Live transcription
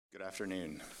Good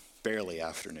afternoon. Barely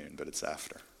afternoon, but it's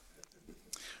after.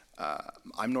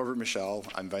 I'm Norbert Michel.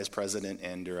 I'm Vice President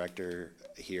and Director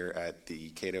here at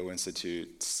the Cato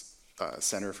Institute's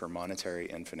Center for Monetary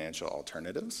and Financial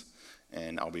Alternatives,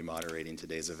 and I'll be moderating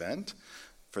today's event.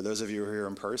 For those of you who are here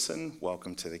in person,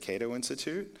 welcome to the Cato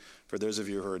Institute. For those of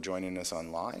you who are joining us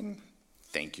online,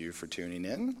 thank you for tuning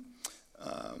in.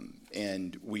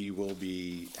 And we will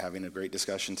be having a great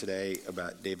discussion today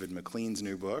about David McLean's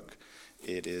new book.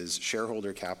 It is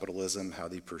Shareholder, Capitalism, How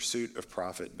the Pursuit of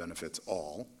Profit Benefits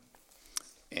All.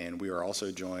 And we are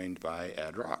also joined by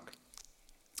Ed Rock.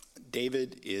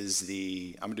 David is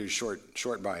I'm going to do a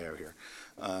short bio here.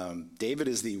 David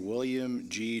is the William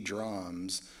G.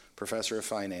 Drahms Professor of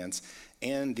Finance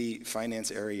and the Finance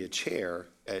Area Chair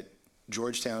at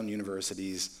Georgetown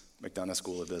University's McDonough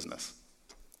School of Business.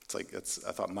 I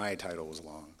thought my title was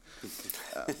long.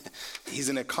 He's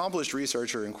an accomplished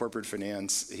researcher in corporate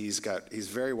finance. He's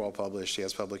very well published. He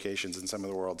has publications in some of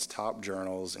the world's top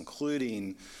journals,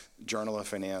 including Journal of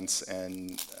Finance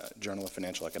and Journal of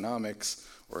Financial Economics,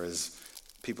 or as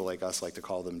people like us like to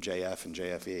call them, JF and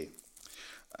JFE.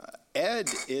 Ed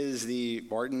is the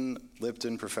Barton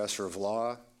Lipton Professor of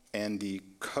Law and the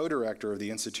co-director of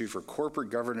the Institute for Corporate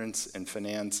Governance and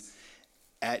Finance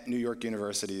at New York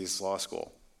University's Law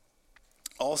School.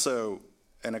 Also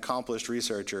an accomplished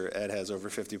researcher, Ed has over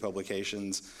 50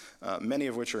 publications, many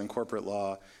of which are in corporate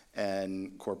law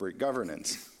and corporate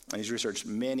governance. And he's researched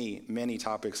many, many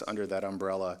topics under that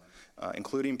umbrella,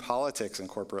 including politics and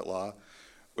corporate law,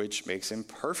 which makes him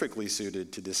perfectly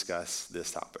suited to discuss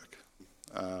this topic.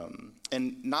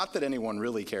 And not that anyone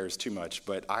really cares too much,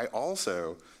 but I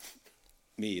also,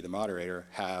 me, the moderator,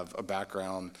 have a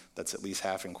background that's at least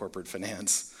half in corporate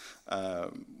finance,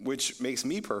 which makes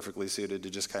me perfectly suited to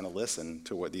just kind of listen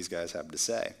to what these guys have to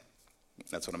say.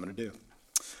 That's what I'm going to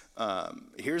do.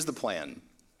 Here's the plan.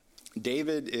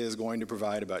 David is going to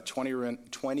provide about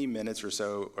 20 minutes or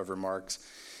so of remarks.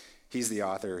 He's the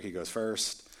author. He goes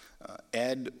first.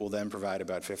 Ed will then provide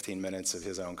about 15 minutes of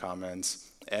his own comments.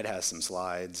 Ed has some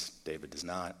slides. David does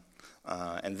not.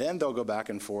 And then they'll go back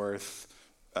and forth,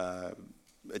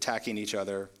 attacking each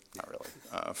other, not really,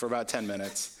 for about 10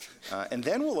 minutes. And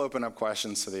then we'll open up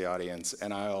questions to the audience,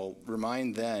 and I'll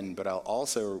remind then, but I'll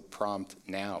also preempt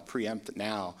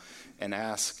now, and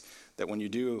ask that when you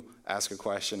do ask a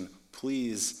question,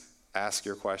 please ask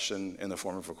your question in the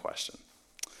form of a question.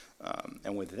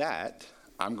 And with that,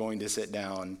 I'm going to sit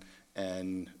down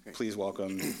and please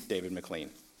welcome David McLean.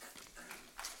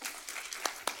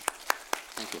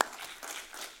 Thank you.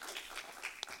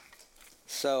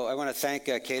 So I want to thank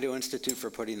Cato Institute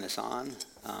for putting this on.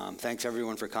 Thanks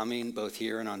everyone for coming, both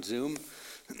here and on Zoom.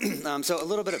 So a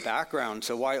little bit of background.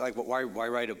 So why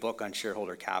write a book on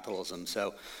shareholder capitalism?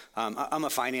 So I'm a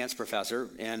finance professor,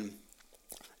 and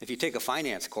if you take a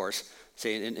finance course,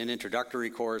 say an introductory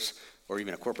course, or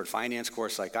even a corporate finance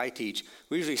course like I teach,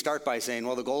 we usually start by saying,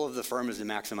 well, the goal of the firm is to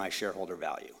maximize shareholder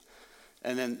value.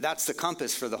 And then that's the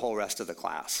compass for the whole rest of the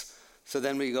class. So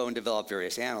then we go and develop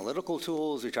various analytical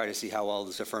tools. We try to see how well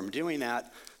is the firm doing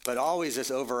that. But always this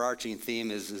overarching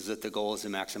theme is that the goal is to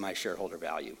maximize shareholder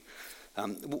value.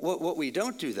 What we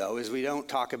don't do, though, is we don't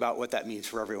talk about what that means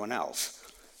for everyone else.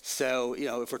 So,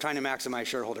 if we're trying to maximize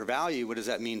shareholder value, what does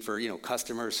that mean for,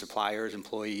 customers, suppliers,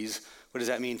 employees? What does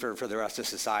that mean for the rest of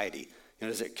society?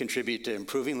 Does it contribute to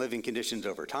improving living conditions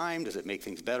over time? Does it make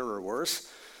things better or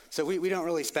worse? So we don't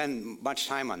really spend much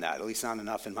time on that, at least not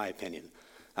enough in my opinion.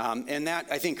 And that,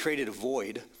 I think, created a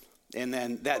void. And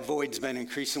then that void's been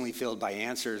increasingly filled by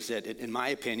answers that, in my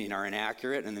opinion, are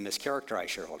inaccurate and they mischaracterize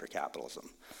shareholder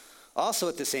capitalism. Also,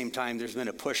 at the same time, there's been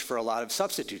a push for a lot of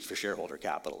substitutes for shareholder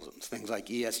capitalism, things like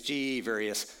ESG,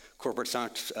 various corporate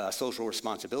social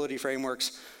responsibility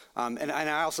frameworks. And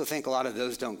I also think a lot of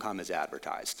those don't come as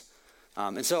advertised.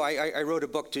 And so I wrote a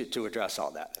book to address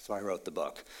all that. That's why I wrote the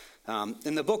book.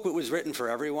 And the book was written for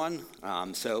everyone.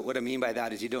 So what I mean by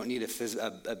that is you don't need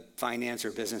a finance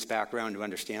or business background to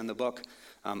understand the book.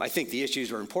 I think the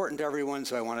issues are important to everyone,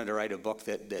 so I wanted to write a book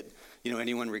that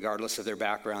anyone, regardless of their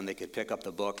background, they could pick up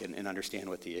the book and understand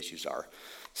what the issues are.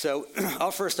 So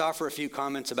I'll first offer a few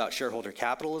comments about shareholder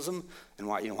capitalism and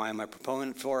why I'm a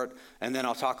proponent for it, and then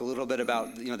I'll talk a little bit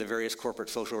about the various corporate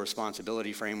social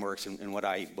responsibility frameworks and what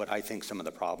I think some of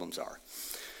the problems are.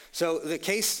 So the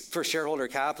case for shareholder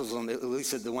capitalism, at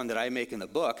least the one that I make in the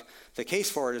book, the case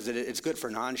for it is that it's good for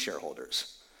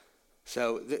non-shareholders.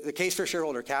 So the case for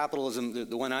shareholder capitalism,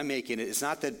 the one I'm making, it's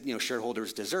not that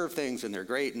shareholders deserve things and they're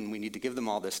great and we need to give them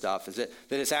all this stuff. Is that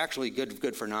it's actually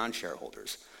good for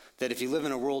non-shareholders. That if you live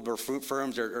in a world where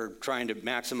firms are trying to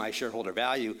maximize shareholder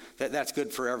value, that's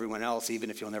good for everyone else, even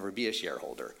if you'll never be a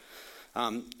shareholder.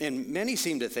 And many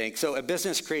seem to think, so a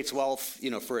business creates wealth,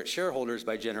 for its shareholders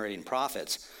by generating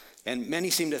profits. And many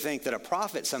seem to think that a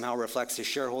profit somehow reflects the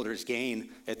shareholders'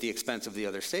 gain at the expense of the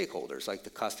other stakeholders, like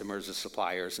the customers, the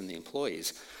suppliers, and the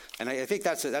employees. And I think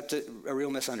that's a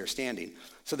real misunderstanding.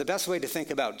 So the best way to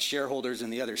think about shareholders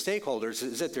and the other stakeholders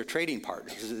is that they're trading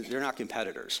partners. They're not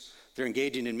competitors. They're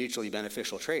engaging in mutually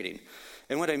beneficial trading.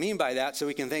 And what I mean by that, so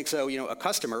we can think, a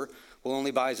customer will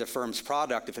only buy a firm's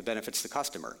product if it benefits the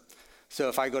customer. So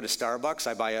if I go to Starbucks,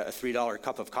 I buy a $3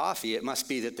 cup of coffee, it must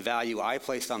be that the value I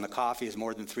placed on the coffee is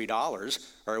more than $3,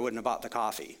 or I wouldn't have bought the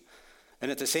coffee. And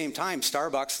at the same time,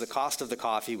 Starbucks, the cost of the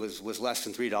coffee was less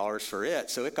than $3 for it,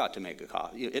 so it got to make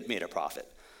it made a profit.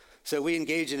 So we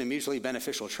engage in a mutually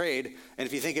beneficial trade, and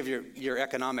if you think of your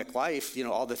economic life,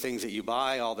 all the things that you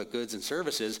buy, all the goods and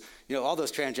services, all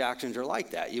those transactions are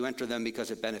like that. You enter them because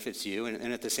it benefits you,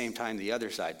 and at the same time, the other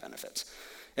side benefits.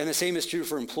 And the same is true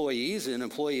for employees. An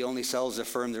employee only sells the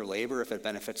firm their labor if it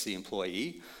benefits the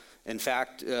employee. In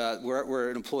fact, where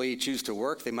an employee chooses to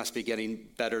work, they must be getting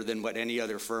better than what any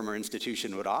other firm or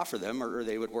institution would offer them, or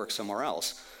they would work somewhere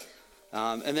else.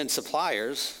 And then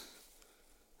suppliers,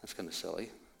 that's kind of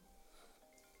silly.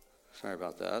 Sorry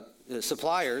about that.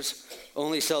 Suppliers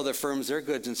only sell their firms their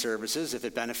goods and services if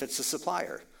it benefits the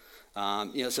supplier.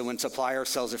 So when supplier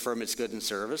sells a firm its goods and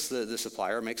service, the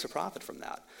supplier makes a profit from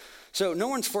that. So no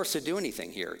one's forced to do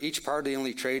anything here. Each party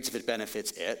only trades if it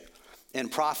benefits it,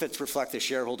 and profits reflect the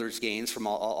shareholders' gains from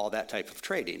all that type of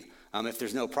trading. If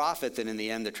there's no profit, then in the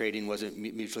end, the trading wasn't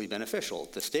mutually beneficial.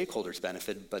 The stakeholders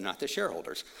benefited, but not the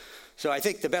shareholders. So I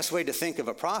think the best way to think of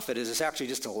a profit is it's actually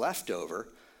just a leftover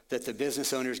that the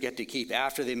business owners get to keep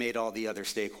after they made all the other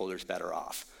stakeholders better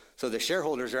off. So the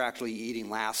shareholders are actually eating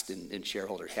last in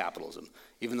shareholder capitalism,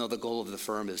 even though the goal of the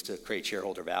firm is to create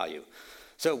shareholder value.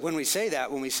 So when we say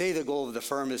the goal of the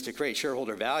firm is to create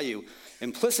shareholder value,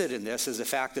 implicit in this is the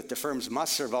fact that the firms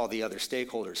must serve all the other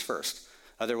stakeholders first.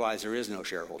 Otherwise, there is no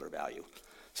shareholder value.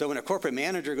 So when a corporate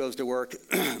manager goes to work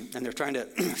and they're trying to,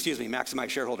 maximize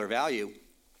shareholder value,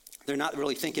 they're not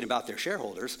really thinking about their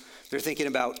shareholders. They're thinking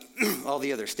about all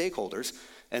the other stakeholders,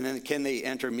 and then can they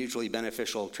enter mutually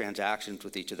beneficial transactions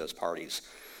with each of those parties.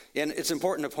 And it's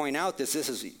important to point out that this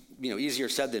is easier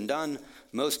said than done.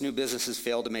 Most new businesses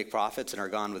fail to make profits and are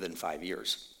gone within 5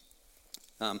 years.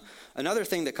 Another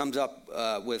thing that comes up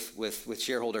with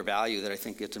shareholder value that I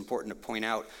think it's important to point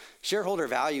out, shareholder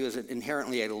value is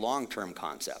inherently a long-term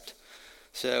concept.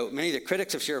 So many of the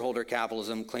critics of shareholder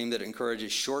capitalism claim that it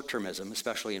encourages short-termism,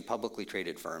 especially in publicly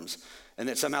traded firms, and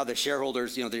that somehow the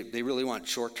shareholders, they really want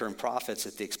short-term profits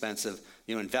at the expense of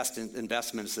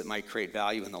investments that might create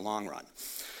value in the long run.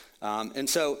 And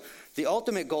so the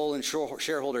ultimate goal in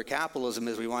shareholder capitalism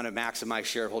is we want to maximize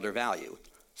shareholder value.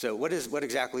 So what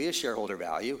exactly is shareholder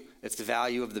value? It's the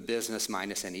value of the business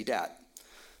minus any debt.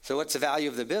 So what's the value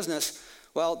of the business?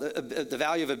 Well, the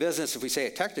value of a business, if we say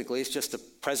it technically, is just the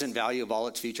present value of all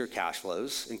its future cash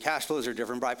flows, and cash flows are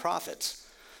driven by profits.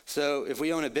 So if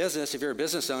we own a business, if you're a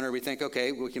business owner, we think,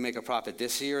 okay, we can make a profit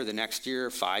this year, the next year,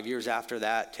 5 years after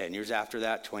that, 10 years after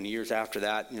that, 20 years after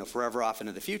that, forever off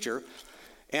into the future.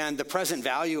 And the present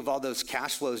value of all those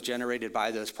cash flows generated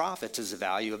by those profits is the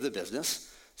value of the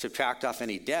business. Subtract off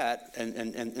any debt,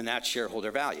 and that's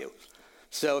shareholder value.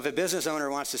 So if a business owner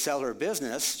wants to sell her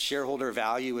business, shareholder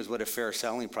value is what a fair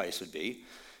selling price would be.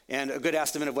 And a good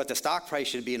estimate of what the stock price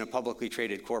should be in a publicly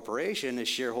traded corporation is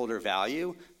shareholder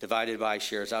value divided by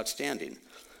shares outstanding.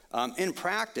 In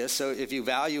practice, so if you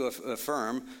value a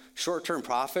firm, short-term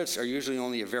profits are usually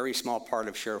only a very small part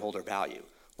of shareholder value.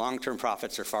 Long-term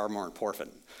profits are far more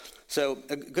important. So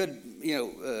a good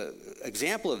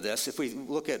example of this, if we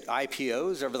look at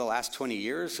IPOs over the last 20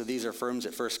 years, so these are firms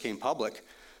that first came public,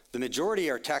 the majority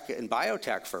are tech and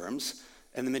biotech firms,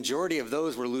 and the majority of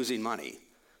those were losing money.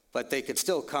 But they could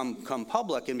still come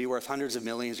public and be worth hundreds of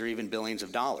millions or even billions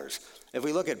of dollars. If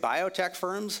we look at biotech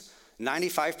firms,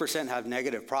 95% have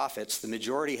negative profits. The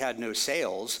majority had no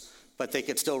sales, but they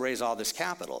could still raise all this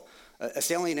capital. A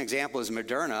salient example is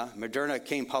Moderna. Moderna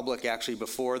came public actually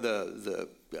before the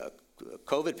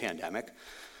COVID pandemic.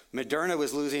 Moderna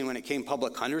was losing, when it came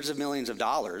public, hundreds of millions of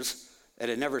dollars. It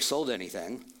had never sold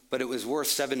anything, but it was worth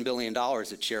 $7 billion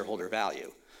at shareholder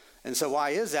value. And so why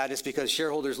is that? It's because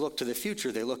shareholders look to the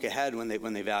future. They look ahead when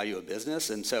they value a business.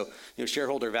 And so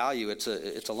shareholder value, it's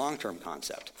a long-term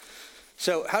concept.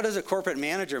 So how does a corporate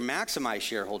manager maximize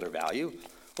shareholder value?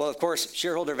 Well, of course,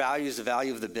 shareholder value is the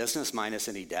value of the business minus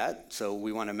any debt. So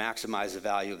we want to maximize the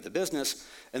value of the business.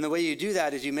 And the way you do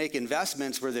that is you make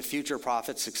investments where the future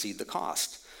profits exceed the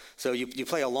cost. So you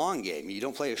play a long game. You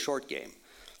don't play a short game.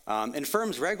 And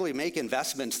firms regularly make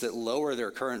investments that lower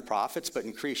their current profits but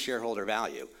increase shareholder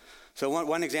value. So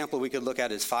one example we could look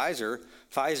at is Pfizer.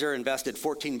 Pfizer invested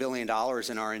 $14 billion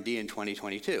in R&D in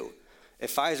 2022.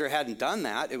 If Pfizer hadn't done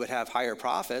that, it would have higher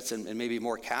profits and maybe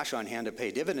more cash on hand to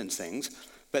pay dividends things.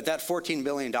 But that $14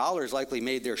 billion likely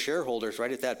made their shareholders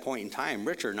right at that point in time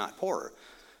richer, not poorer.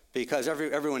 Because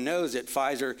everyone knows that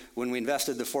Pfizer, when we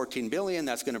invested the $14 billion,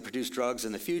 that's going to produce drugs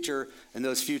in the future, and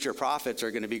those future profits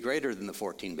are going to be greater than the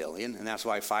 $14 billion. And that's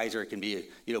why Pfizer can be,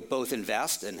 both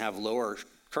invest and have lower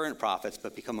current profits,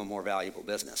 but become a more valuable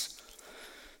business.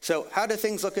 So how do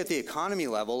things look at the economy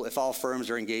level if all firms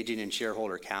are engaging in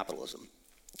shareholder capitalism?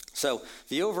 So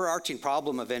the overarching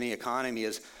problem of any economy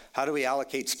is how do we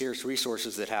allocate scarce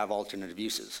resources that have alternative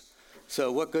uses?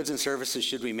 So what goods and services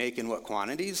should we make in what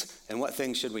quantities, and what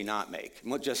things should we not make?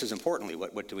 And just as importantly,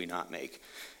 what do we not make?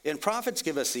 And profits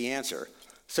give us the answer.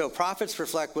 So profits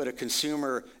reflect what a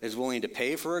consumer is willing to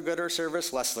pay for a good or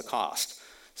service, less the cost.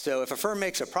 So if a firm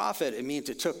makes a profit, it means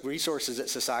it took resources that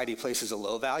society places a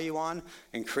low value on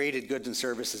and created goods and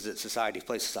services that society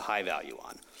places a high value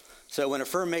on. So when a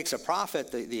firm makes a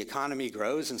profit, the economy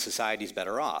grows and society's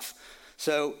better off.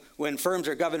 So when firms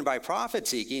are governed by profit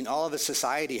seeking, all of a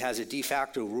society has a de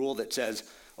facto rule that says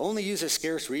only use a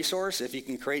scarce resource if you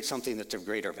can create something that's of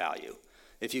greater value.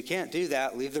 If you can't do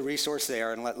that, leave the resource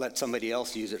there and let somebody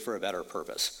else use it for a better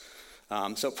purpose.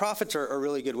 So profits are a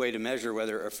really good way to measure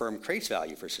whether a firm creates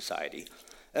value for society.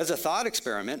 As a thought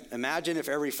experiment, imagine if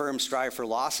every firm strived for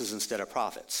losses instead of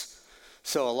profits.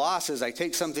 So a loss is I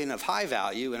take something of high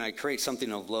value and I create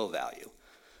something of low value.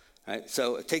 Right?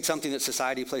 So take something that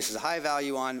society places a high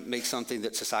value on, make something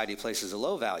that society places a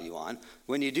low value on.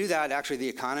 When you do that, actually the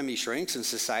economy shrinks and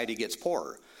society gets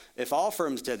poorer. If all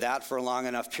firms did that for a long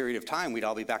enough period of time, we'd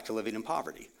all be back to living in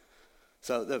poverty.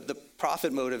 So the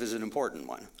profit motive is an important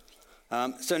one.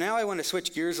 So now I want to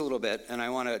switch gears a little bit, and I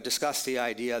want to discuss the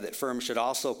idea that firms should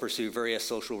also pursue various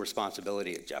social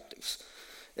responsibility objectives.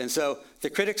 And so the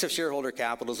critics of shareholder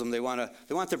capitalism, they want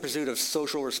the pursuit of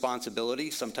social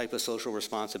responsibility, some type of social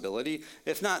responsibility,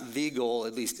 if not the goal,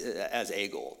 at least as a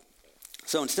goal.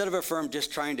 So instead of a firm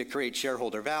just trying to create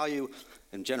shareholder value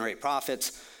and generate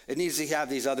profits, it needs to have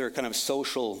these other kind of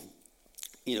social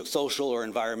or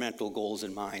environmental goals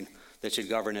in mind that should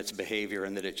govern its behavior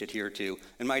and that it should adhere to,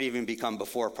 and might even become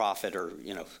before profit or,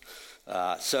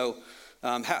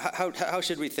 how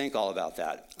should we think all about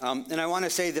that? And I want to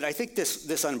say that I think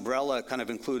this umbrella kind of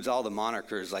includes all the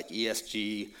monikers like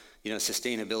ESG,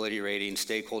 sustainability rating,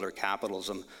 stakeholder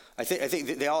capitalism. I think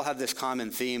that they all have this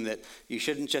common theme that you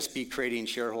shouldn't just be creating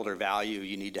shareholder value,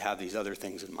 you need to have these other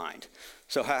things in mind.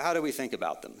 So how do we think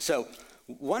about them? So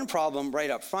one problem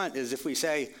right up front is if we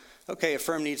say, okay, a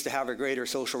firm needs to have a greater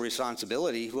social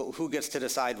responsibility, well, who gets to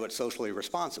decide what's socially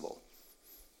responsible?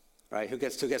 Right? Who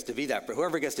gets to be that?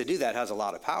 Whoever gets to do that has a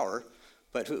lot of power,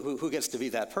 but who gets to be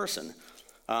that person?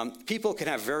 People can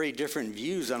have very different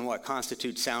views on what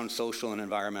constitutes sound social and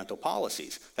environmental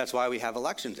policies. That's why we have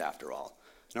elections after all.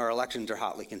 And our elections are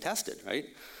hotly contested, right?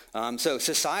 So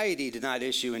society did not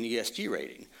issue an ESG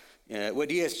rating. What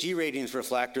ESG ratings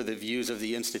reflect are the views of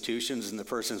the institutions and the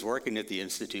persons working at the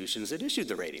institutions that issued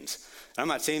the ratings. I'm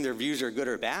not saying their views are good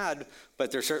or bad,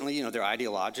 but they're certainly, they're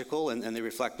ideological and they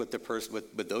reflect what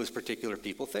what those particular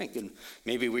people think. And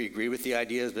maybe we agree with the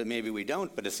ideas, but maybe we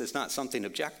don't, but it's not something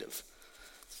objective.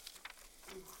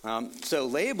 So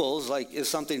labels, is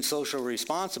something socially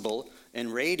responsible,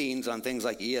 and ratings on things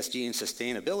like ESG and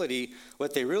sustainability,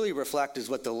 what they really reflect is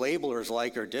what the labelers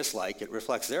like or dislike. It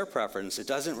reflects their preference. It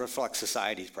doesn't reflect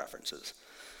society's preferences.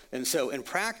 And so in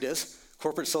practice,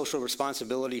 corporate social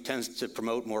responsibility tends to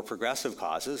promote more progressive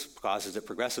causes that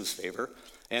progressives favor.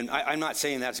 And I'm not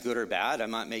saying that's good or bad.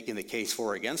 I'm not making the case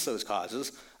for or against those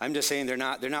causes. I'm just saying they're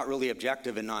not really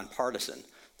objective and nonpartisan.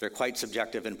 They're quite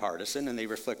subjective and partisan, and they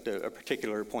reflect a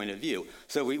particular point of view.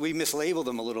 So we mislabel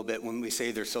them a little bit when we say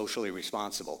they're socially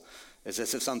responsible, as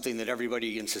if something that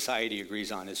everybody in society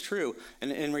agrees on is true.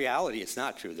 And in reality, it's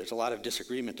not true. There's a lot of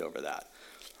disagreement over that.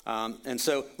 And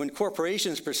so when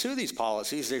corporations pursue these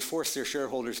policies, they force their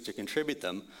shareholders to contribute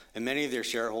them, and many of their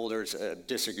shareholders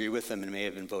disagree with them and may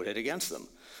have been voted against them.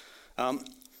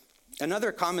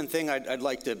 Another common thing I'd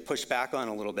like to push back on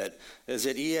a little bit is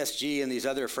that ESG and these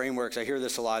other frameworks, I hear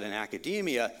this a lot in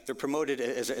academia, they're promoted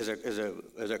as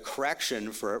a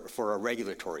correction for a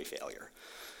regulatory failure.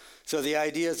 So the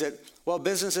idea is that, well,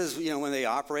 businesses, when they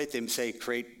operate, they say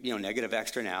create, negative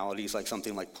externalities like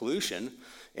something like pollution.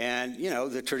 And,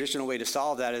 the traditional way to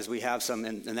solve that is we have some,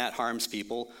 and that harms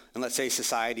people. And let's say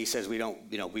society says we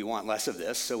want less of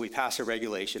this, so we pass a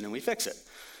regulation and we fix it.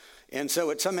 And so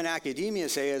what some in academia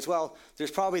say is, well,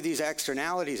 there's probably these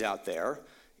externalities out there,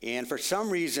 and for some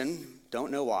reason,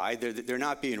 don't know why, they're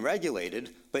not being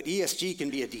regulated, but ESG can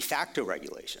be a de facto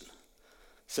regulation.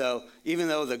 So even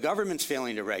though the government's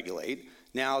failing to regulate,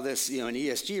 now this, an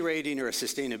ESG rating or a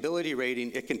sustainability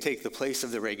rating, it can take the place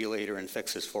of the regulator and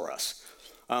fix this for us.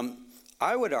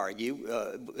 I would argue,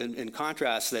 in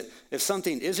contrast, that if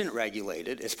something isn't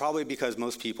regulated, it's probably because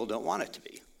most people don't want it to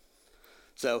be.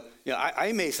 So,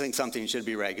 I may think something should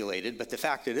be regulated, but the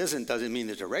fact it isn't doesn't mean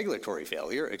there's a regulatory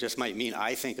failure. It just might mean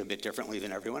I think a bit differently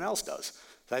than everyone else does.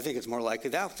 So I think it's more likely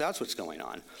that's what's going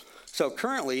on. So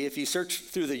currently, if you search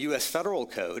through the U.S. federal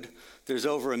code, there's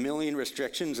over 1 million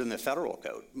restrictions in the federal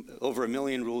code, over 1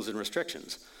 million rules and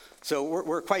restrictions. So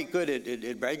we're quite good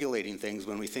at regulating things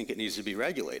when we think it needs to be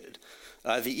regulated.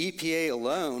 The EPA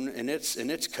alone, in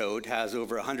its code, has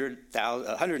over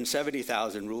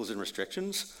 170,000 rules and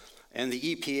restrictions, and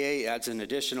the EPA adds an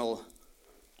additional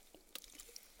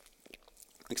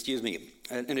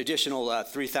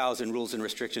 3,000 rules and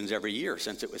restrictions every year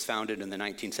since it was founded in the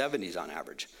 1970s on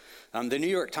average. The New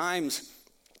York Times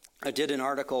did an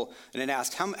article, and it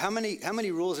asked how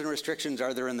many rules and restrictions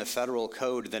are there in the federal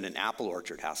code that an apple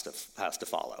orchard has to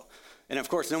follow. And of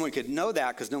course, no one could know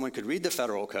that because no one could read the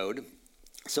federal code.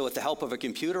 So with the help of a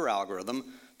computer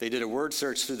algorithm, they did a word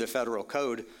search through the federal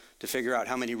code to figure out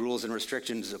how many rules and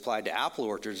restrictions applied to apple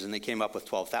orchards, and they came up with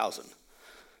 12,000.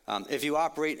 If you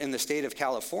operate in the state of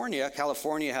California,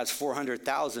 California has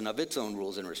 400,000 of its own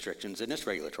rules and restrictions in its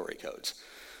regulatory codes.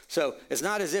 So it's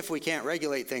not as if we can't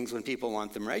regulate things when people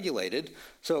want them regulated.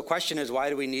 So a question is, why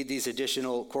do we need these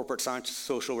additional corporate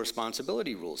social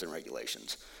responsibility rules and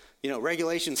regulations?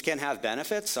 Regulations can have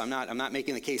benefits. I'm not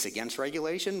making the case against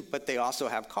regulation, but they also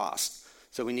have costs.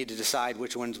 So we need to decide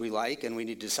which ones we like, and we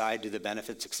need to decide, do the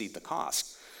benefits exceed the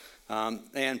cost?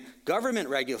 And government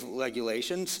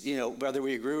regulations, whether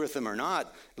we agree with them or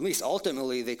not, at least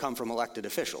ultimately they come from elected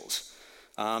officials.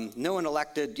 No one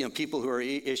elected, people who are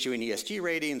issuing ESG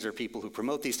ratings or people who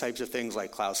promote these types of things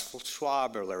like Klaus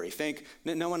Schwab or Larry Fink,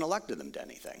 no one elected them to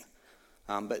anything.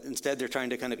 But instead they're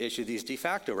trying to kind of issue these de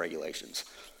facto regulations.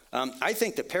 I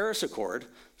think the Paris Accord,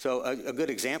 so a good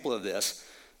example of this,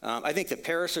 I think the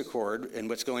Paris Accord and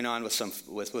what's going on with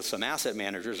some asset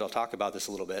managers, I'll talk about this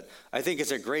a little bit, I think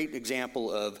it's a great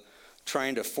example of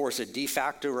trying to force a de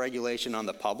facto regulation on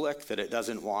the public that it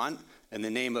doesn't want in the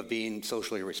name of being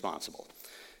socially responsible.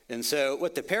 And so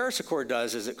what the Paris Accord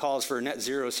does is it calls for net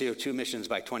zero CO2 emissions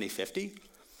by 2050.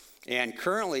 And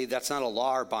currently that's not a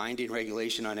law or binding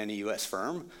regulation on any U.S.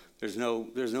 firm. There's no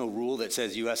rule that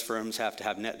says U.S. firms have to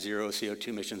have net zero CO2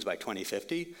 emissions by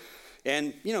 2050.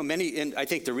 And and I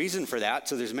think the reason for that,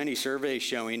 so there's many surveys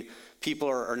showing people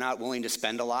are not willing to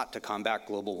spend a lot to combat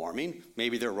global warming.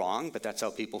 Maybe they're wrong, but that's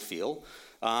how people feel.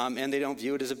 And they don't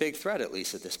view it as a big threat, at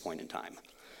least at this point in time.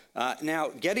 Now,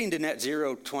 getting to net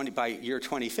zero by year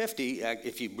 2050,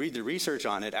 if you read the research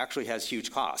on it, actually has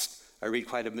huge cost. I read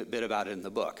quite a bit about it in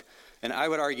the book. And I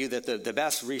would argue that the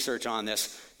best research on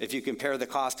this, if you compare the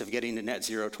cost of getting to net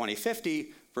zero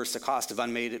 2050 versus the cost of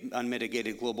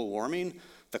unmitigated global warming,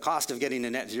 the cost of getting to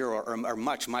net zero are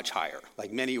much, much higher,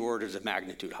 like many orders of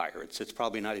magnitude higher. It's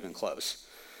probably not even close.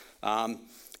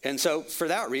 And so for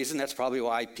that reason, that's probably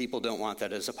why people don't want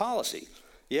that as a policy.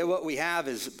 Yeah, what we have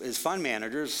is fund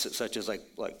managers, such as like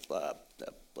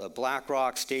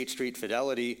BlackRock, State Street,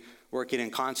 Fidelity, working in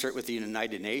concert with the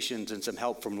United Nations and some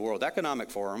help from the World Economic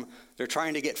Forum. They're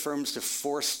trying to get firms to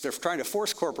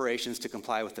force corporations to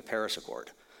comply with the Paris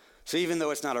Accord. So even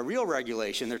though it's not a real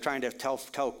regulation, they're trying to tell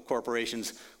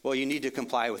corporations, well, you need to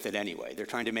comply with it anyway. They're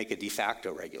trying to make a de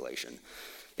facto regulation.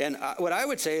 And what I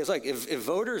would say is, like, if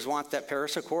voters want that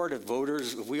Paris Accord,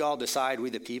 if we all decide, we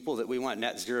the people, that we want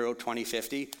net zero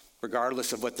 2050,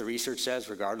 regardless of what the research says,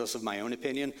 regardless of my own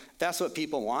opinion, if that's what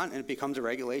people want and it becomes a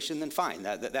regulation, then fine.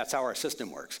 That's how our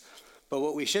system works. But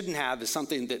what we shouldn't have is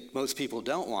something that most people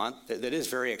don't want, that is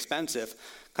very expensive,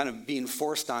 kind of being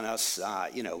forced on us,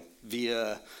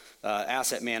 via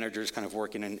asset managers kind of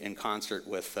working in concert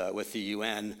with the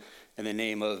UN in the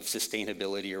name of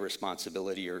sustainability or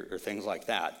responsibility or things like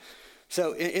that.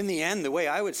 So in the end, the way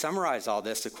I would summarize all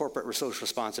this, the corporate social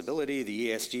responsibility, the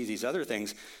ESG, these other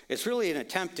things, it's really an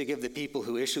attempt to give the people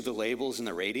who issue the labels and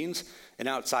the ratings an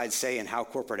outside say in how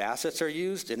corporate assets are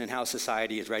used and in how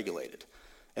society is regulated.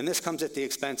 And this comes at the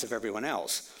expense of everyone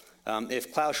else.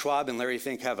 If Klaus Schwab and Larry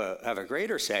Fink have a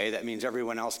greater say, that means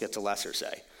everyone else gets a lesser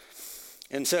say.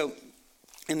 And so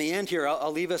in the end here,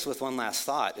 I'll leave us with one last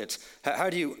thought. It's how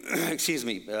do you,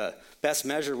 best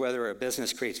measure whether a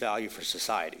business creates value for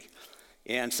society?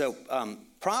 And so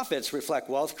profits reflect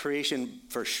wealth creation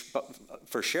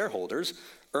for shareholders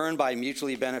earned by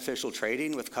mutually beneficial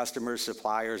trading with customers,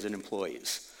 suppliers, and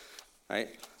employees, right?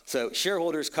 So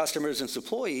shareholders, customers, and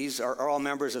employees are all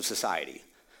members of society.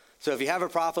 So if you have a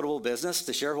profitable business,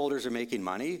 the shareholders are making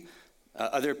money.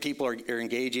 Other people are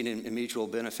engaging in mutual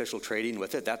beneficial trading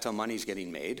with it. That's how money's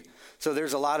getting made. So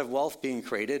there's a lot of wealth being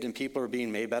created, and people are being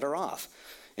made better off.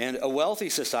 And a wealthy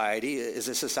society is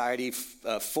a society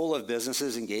full of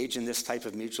businesses engaged in this type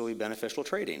of mutually beneficial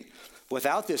trading.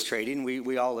 Without this trading,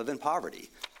 we all live in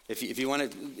poverty. If you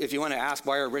want to ask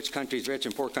why are rich countries rich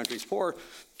and poor countries poor,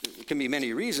 it can be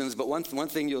many reasons, but one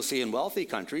thing you'll see in wealthy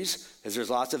countries is there's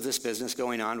lots of this business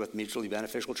going on with mutually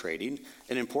beneficial trading,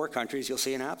 and in poor countries you'll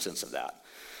see an absence of that.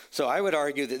 So I would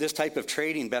argue that this type of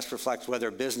trading best reflects whether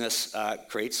business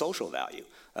creates social value,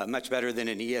 much better than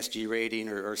an ESG rating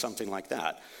or something like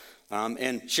that.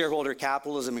 And shareholder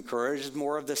capitalism encourages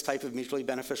more of this type of mutually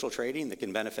beneficial trading that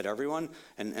can benefit everyone,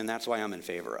 and that's why I'm in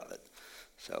favor of it.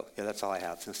 So yeah, that's all I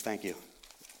have. Thank you.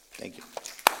 Thank you.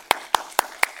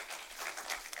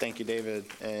 Thank you, David.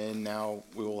 And now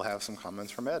we will have some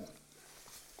comments from Ed.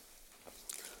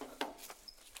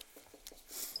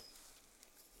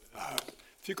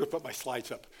 If you could put my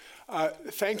slides up.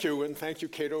 Thank you, and thank you,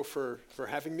 Cato, for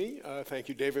having me. Thank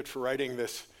you, David, for writing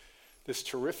this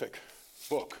terrific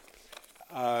book.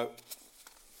 I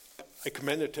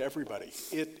commend it to everybody.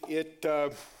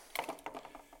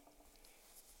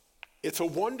 It's a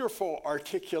wonderful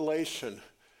articulation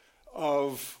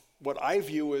of what I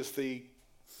view as the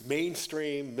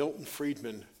mainstream Milton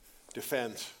Friedman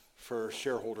defense for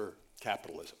shareholder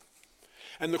capitalism.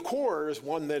 And the core is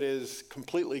one that is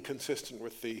completely consistent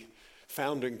with the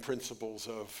founding principles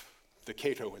of the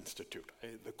Cato Institute.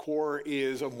 The core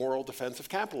is a moral defense of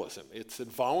capitalism. It's a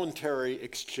voluntary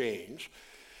exchange,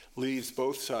 leaves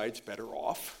both sides better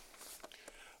off.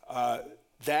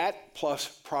 That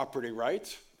plus property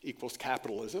rights equals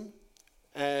capitalism,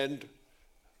 and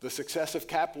the success of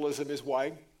capitalism is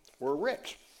why we're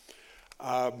rich.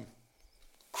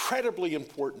 Incredibly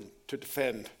important to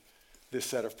defend this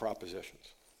set of propositions.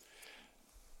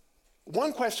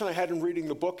 One question I had in reading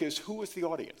the book is, who is the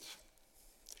audience?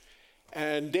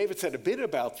 And David said a bit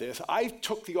about this. I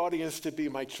took the audience to be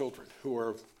my children, who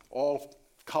are all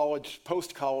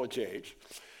post-college age,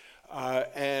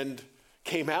 and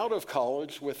came out of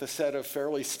college with a set of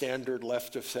fairly standard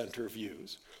left-of-center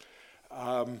views.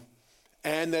 And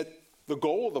that the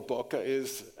goal of the book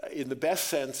is, in the best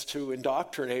sense, to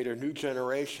indoctrinate a new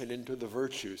generation into the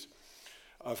virtues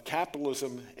of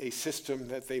capitalism, a system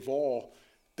that they've all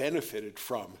benefited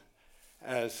from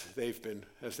as they've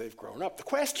grown up. The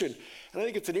question, and I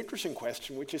think it's an interesting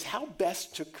question, which is how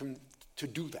best to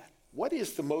do that? What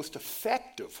is the most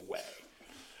effective way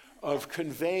of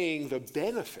conveying the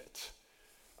benefits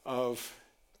of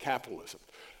capitalism?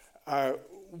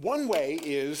 One way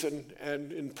is,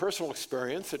 and in personal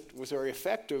experience it was very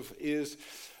effective, is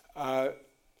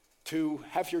to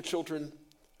have your children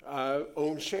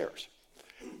own shares.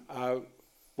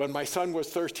 When my son was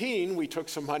 13, we took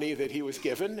some money that he was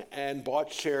given and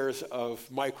bought shares of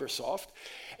Microsoft.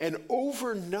 And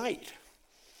overnight,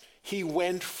 he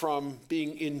went from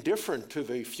being indifferent to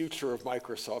the future of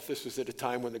Microsoft, this was at a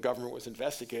time when the government was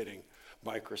investigating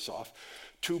Microsoft,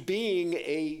 to being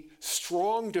a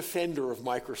strong defender of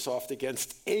Microsoft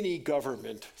against any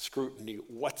government scrutiny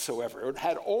whatsoever. It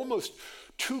had almost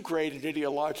too great an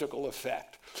ideological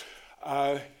effect.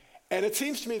 And it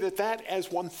seems to me that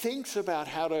as one thinks about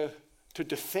how to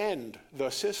defend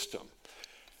the system,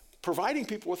 providing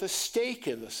people with a stake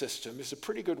in the system is a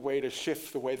pretty good way to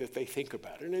shift the way that they think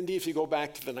about it. And indeed, if you go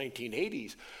back to the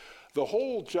 1980s, the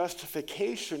whole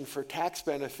justification for tax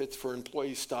benefits for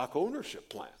employee stock ownership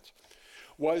plans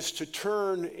was to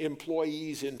turn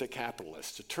employees into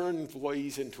capitalists, to turn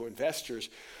employees into investors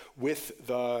with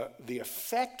the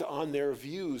effect on their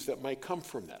views that might come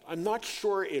from that. I'm not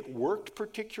sure it worked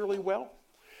particularly well,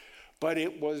 but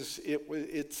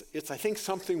it's I think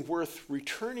something worth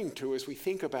returning to as we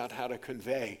think about how to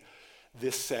convey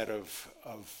this set of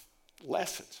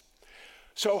lessons.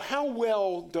 So how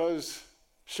well does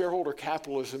shareholder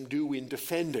capitalism do in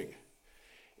defending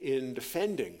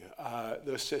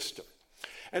the system?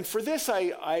 And for this,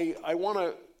 I want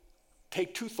to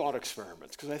take two thought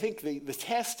experiments, because I think the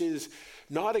test is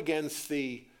not against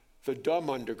the dumb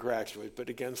undergraduate, but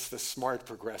against the smart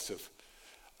progressive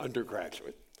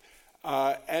undergraduate.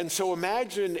 And so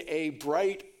imagine a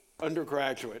bright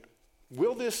undergraduate.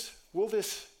 Will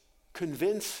this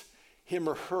convince him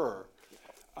or her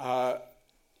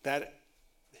that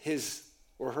his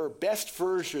or her best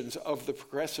versions of the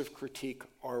progressive critique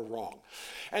are wrong?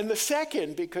 And the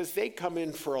second, because they come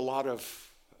in for a lot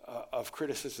of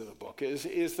criticism of the book,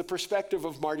 is the perspective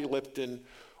of Marty Lipton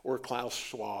or Klaus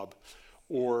Schwab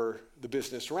or the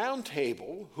Business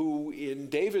Roundtable, who in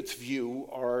David's view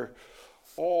are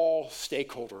all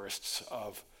stakeholderists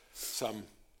of some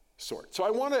sort. So I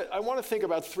want to think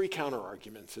about three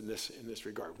counter-arguments in this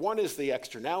regard. One is the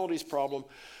externalities problem.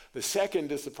 The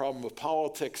second is the problem of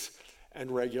politics and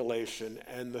regulation.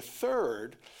 And the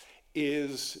third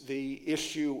is the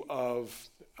issue of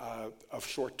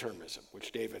short-termism,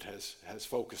 which David has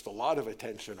focused a lot of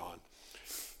attention on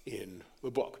in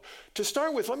the book. To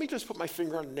start with, let me just put my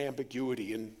finger on an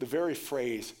ambiguity in the very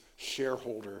phrase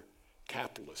shareholder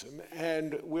capitalism,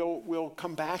 and we'll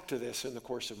come back to this in the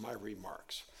course of my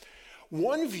remarks.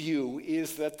 One view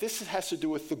is that this has to do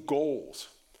with the goals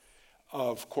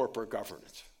of corporate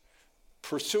governance,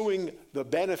 pursuing the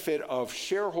benefit of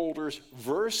shareholders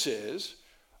versus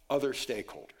other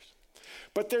stakeholders.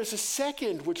 But there's a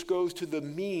second which goes to the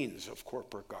means of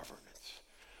corporate governance.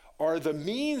 Are the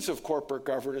means of corporate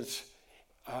governance,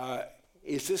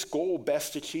 is this goal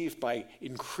best achieved by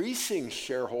increasing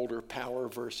shareholder power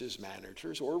versus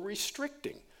managers or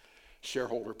restricting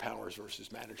shareholder powers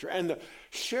versus manager? And the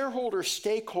shareholder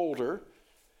stakeholder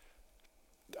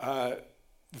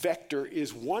vector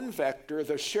is one vector,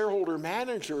 the shareholder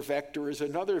manager vector is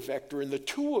another vector, and the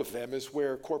two of them is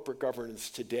where corporate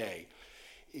governance today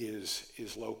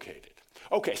is located.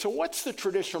 Okay, so what's the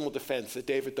traditional defense that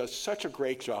David does such a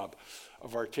great job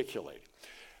of articulating?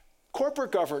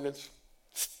 Corporate governance,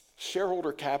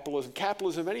 shareholder capitalism,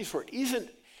 capitalism of any sort, isn't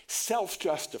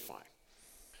self-justifying.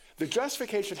 The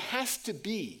justification has to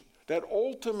be that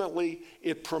ultimately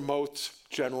it promotes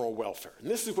general welfare. And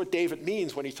this is what David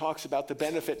means when he talks about the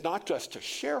benefit not just to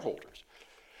shareholders,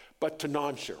 but to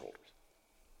non-shareholders.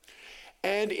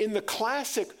 And in the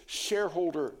classic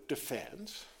shareholder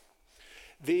defense,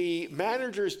 the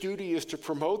manager's duty is to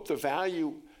promote the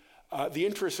value, the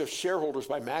interests of shareholders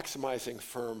by maximizing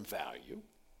firm value,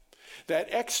 that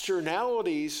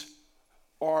externalities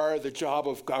are the job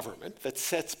of government that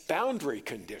sets boundary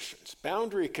conditions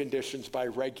by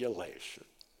regulation,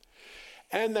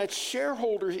 and that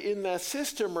shareholders in that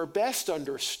system are best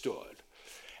understood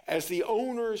as the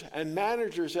owners and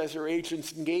managers as their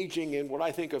agents engaging in what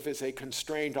I think of as a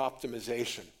constrained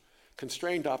optimization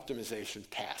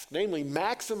task, namely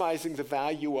maximizing the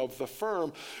value of the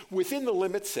firm within the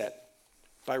limits set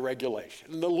by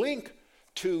regulation. And the link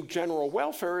to general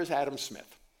welfare is Adam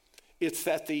Smith. It's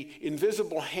that the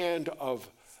invisible hand of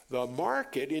the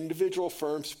market, individual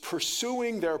firms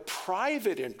pursuing their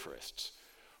private interests,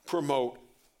 promote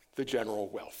the general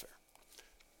welfare.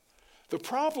 The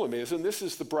problem is, and this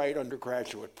is the bright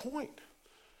undergraduate point,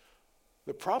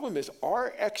 the problem is,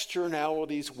 are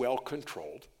externalities well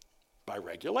controlled by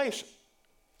regulation?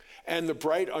 And the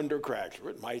bright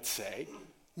undergraduate might say,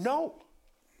 no,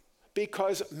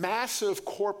 because massive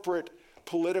corporate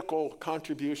political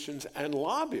contributions and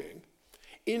lobbying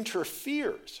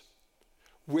interferes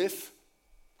with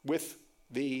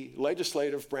the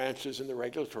legislative branches and the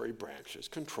regulatory branches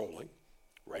controlling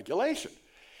regulation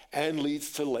and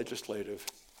leads to legislative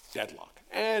deadlock.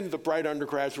 And the bright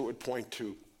undergraduate would point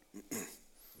to,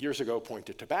 years ago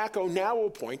pointed to tobacco, now will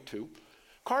point to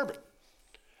carbon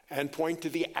and point to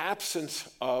the absence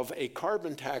of a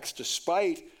carbon tax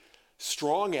despite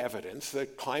strong evidence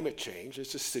that climate change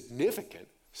is a significant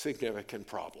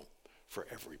problem for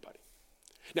everybody.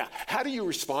 Now, how do you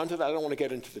respond to that? I don't want to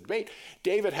get into the debate.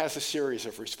 David has a series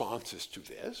of responses to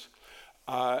this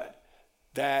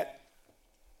that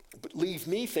leave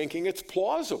me thinking it's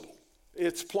plausible.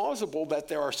 It's plausible that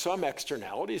there are some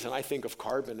externalities, and I think of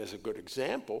carbon as a good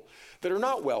example, that are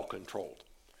not well controlled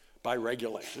by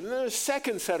regulation. And there's a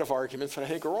second set of arguments that I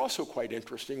think are also quite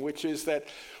interesting, which is that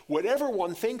whatever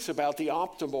one thinks about the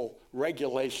optimal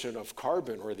regulation of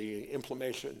carbon or the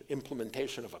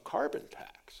implementation of a carbon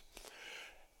tax,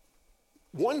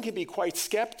 one can be quite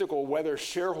skeptical whether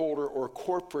shareholder or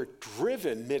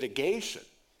corporate-driven mitigation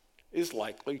is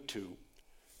likely to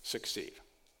succeed.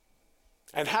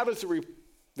 And how does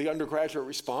the undergraduate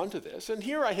respond to this? And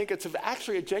here I think it's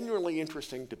actually a genuinely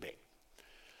interesting debate.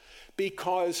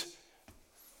 Because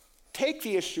take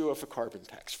the issue of the carbon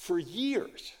tax. For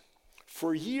years,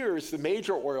 the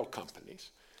major oil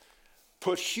companies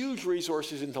put huge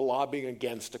resources into lobbying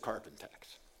against a carbon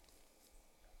tax.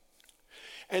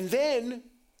 And then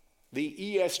the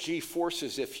ESG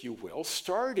forces, if you will,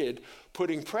 started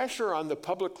putting pressure on the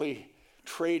publicly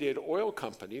traded oil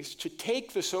companies to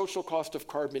take the social cost of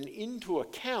carbon into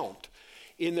account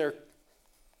in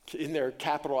their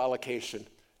capital allocation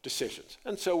decisions.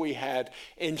 And so we had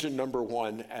engine number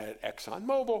one at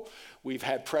ExxonMobil, we've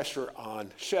had pressure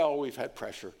on Shell, we've had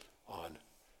pressure on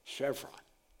Chevron.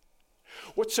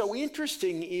 What's so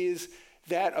interesting is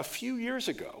that a few years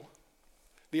ago,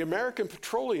 the American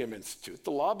Petroleum Institute,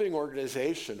 the lobbying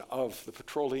organization of the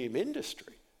petroleum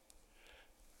industry,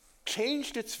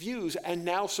 changed its views and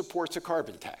now supports a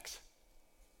carbon tax.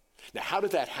 Now, how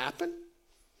did that happen?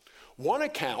 One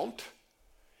account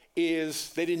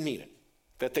is they didn't mean it,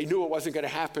 that they knew it wasn't going to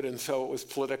happen, and so it was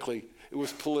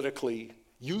politically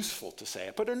useful to say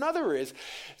it. But another is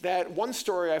that one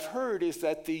story I've heard is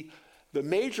that the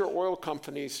major oil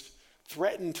companies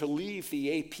threatened to leave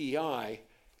the API,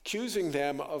 accusing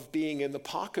them of being in the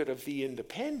pocket of the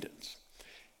independents,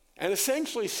 and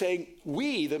essentially saying,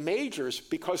 we, the majors,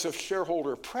 because of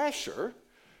shareholder pressure,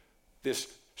 this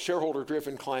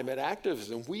shareholder-driven climate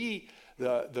activism, we,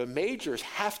 the majors,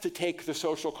 have to take the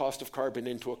social cost of carbon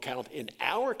into account in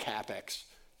our CapEx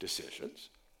decisions,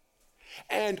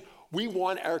 and we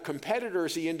want our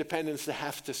competitors, the independents, to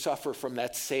have to suffer from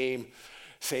that same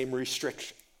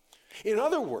restriction. In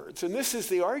other words, and this is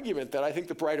the argument that I think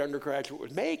the bright undergraduate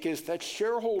would make, is that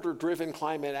shareholder-driven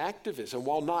climate activism,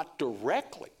 while not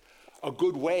directly a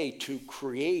good way to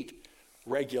create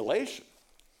regulation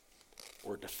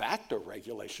or de facto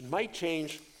regulation, might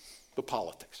change the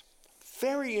politics. A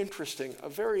very interesting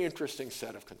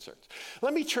set of concerns.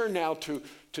 Let me turn now to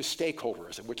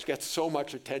stakeholderism, which gets so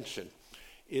much attention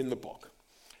in the book,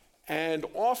 and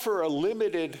offer a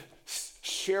limited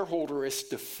shareholderist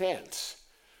defense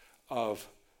of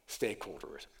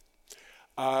stakeholderism.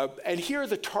 And here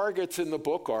the targets in the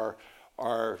book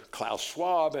are Klaus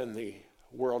Schwab and the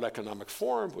World Economic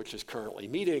Forum, which is currently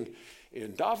meeting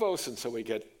in Davos, and so we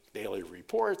get daily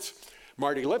reports.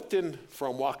 Marty Lipton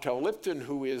from Wachtell Lipton,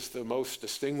 who is the most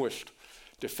distinguished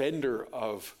defender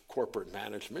of corporate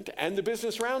management, and the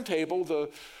Business Roundtable, the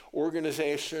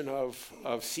organization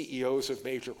of CEOs of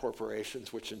major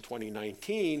corporations, which in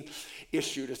 2019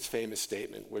 issued its famous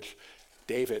statement, which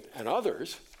David and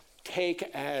others take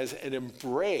as an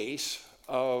embrace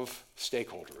of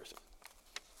stakeholderism.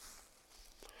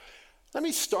 Let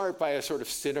me start by a sort of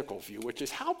cynical view, which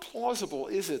is, how plausible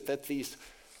is it that these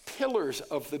pillars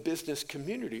of the business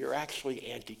community are actually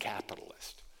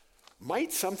anti-capitalist?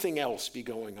 Might something else be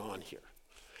going on here?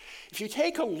 If you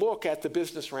take a look at the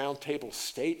Business Roundtable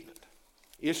statement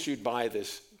issued by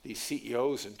these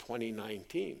CEOs in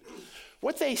 2019,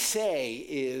 what they say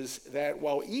is that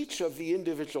while each of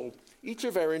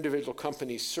our individual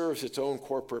companies serves its own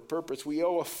corporate purpose, we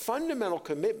owe a fundamental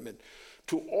commitment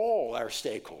to all our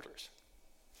stakeholders.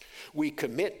 We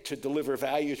commit to deliver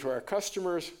value to our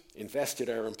customers, invest in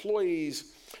our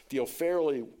employees, deal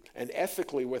fairly and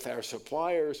ethically with our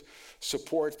suppliers,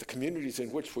 support the communities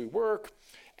in which we work,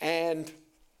 and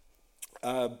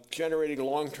generating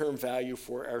long-term value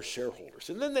for our shareholders.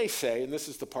 And then they say, and this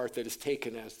is the part that is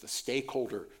taken as the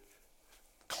stakeholder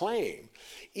claim,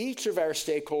 each of our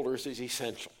stakeholders is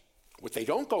essential. What they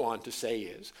don't go on to say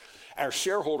is, our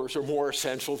shareholders are more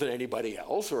essential than anybody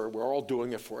else, or we're all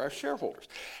doing it for our shareholders.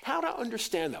 How to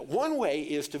understand that? One way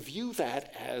is to view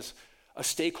that as a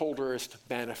stakeholderist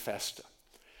manifesto.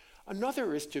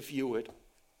 Another is to view it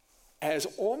as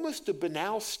almost a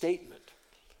banal statement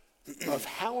of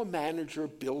how a manager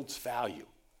builds value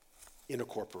in a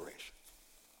corporation.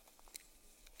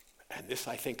 And this,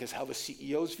 I think, is how the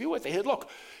CEOs view it. They said, look,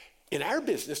 in our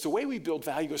business, the way we build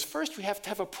value is, first we have to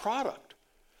have a product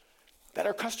that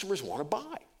our customers want to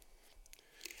buy.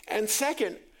 And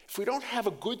second, if we don't have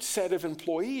a good set of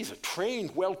employees, a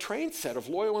trained, well-trained set of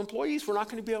loyal employees, we're not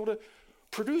going to be able to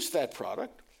produce that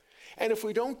product. And if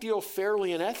we don't deal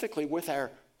fairly and ethically with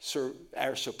our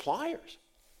suppliers,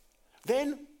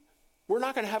 then we're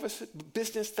not going to have a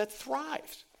business that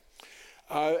thrives.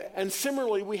 And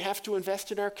similarly, we have to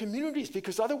invest in our communities,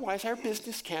 because otherwise our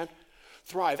business can't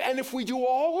thrive. And if we do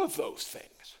all of those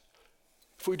things,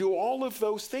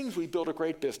 we build a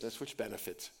great business which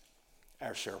benefits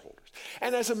our shareholders.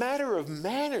 And as a matter of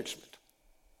management,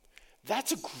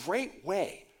 that's a great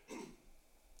way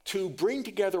to bring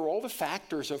together all the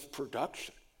factors of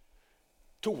production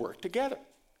to work together,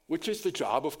 which is the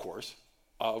job, of course,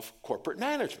 of corporate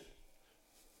management.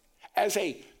 As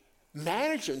a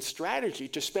management strategy,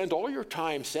 to spend all your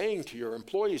time saying to your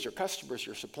employees, your customers,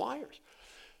 your suppliers,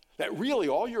 that really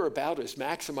all you're about is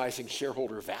maximizing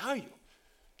shareholder value,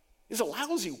 is a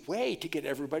lousy way to get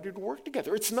everybody to work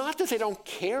together. It's not that they don't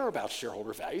care about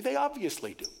shareholder value, they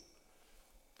obviously do.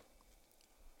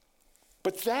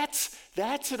 But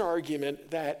that's an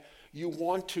argument that you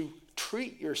want to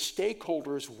treat your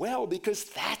stakeholders well, because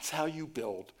that's how you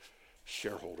build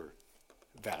shareholder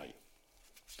value.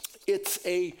 It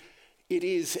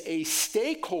is a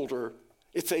stakeholder,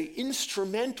 it's an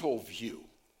instrumental view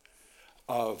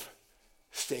of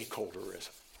stakeholderism.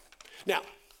 Now,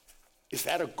 is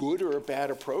that a good or a bad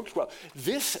approach? Well,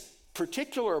 this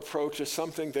particular approach is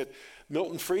something that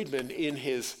Milton Friedman, in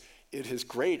his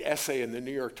great essay in the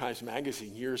New York Times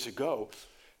Magazine years ago,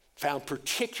 found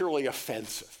particularly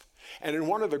offensive. And in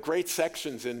one of the great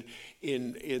sections in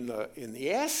the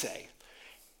essay,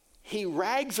 he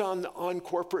rags on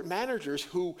corporate managers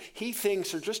who he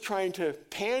thinks are just trying to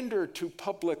pander to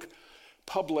public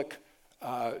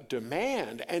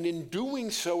demand, and in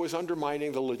doing so is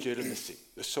undermining the legitimacy,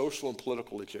 the social and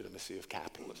political legitimacy of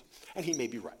capitalism. And he may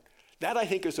be right. That, I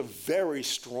think, is a very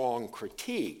strong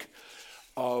critique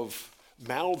of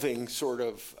mouthing sort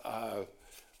of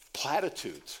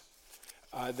platitudes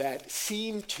that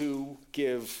seem to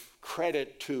give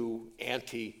credit to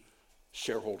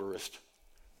anti-shareholderist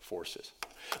forces.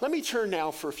 Let me turn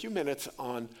now for a few minutes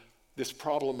on this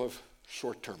problem of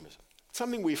short-termism.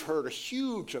 Something we've heard a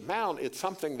huge amount. It's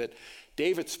something that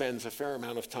David spends a fair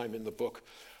amount of time in the book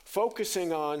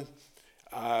focusing on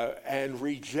and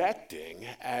rejecting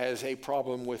as a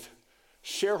problem with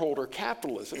shareholder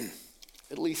capitalism,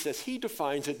 at least as he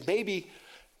defines it, maybe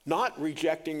not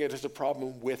rejecting it as a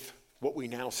problem with what we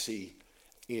now see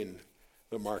in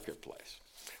the marketplace.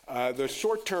 The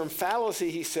short-term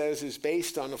fallacy, he says, is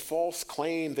based on a false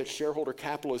claim that shareholder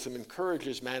capitalism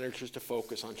encourages managers to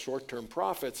focus on short-term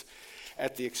profits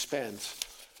at the expense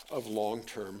of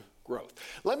long-term growth.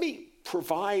 Let me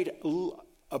provide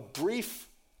a brief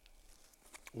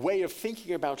way of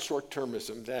thinking about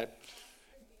short-termism that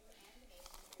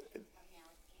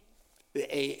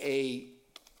a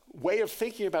way of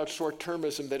thinking about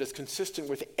short-termism that is consistent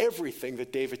with everything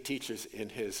that David teaches in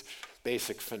his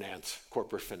basic finance,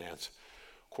 corporate finance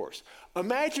course.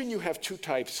 Imagine you have two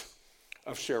types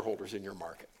of shareholders in your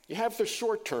market. You have the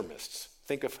short-termists,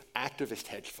 think of activist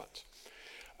hedge funds.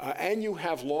 And you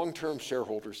have long-term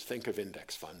shareholders, think of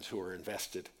index funds who are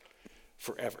invested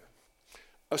forever.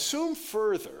 Assume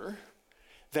further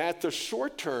that the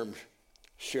short-term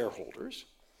shareholders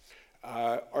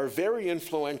are very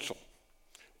influential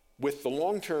with the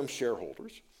long-term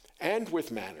shareholders and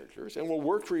with managers, and will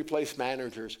work to replace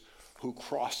managers who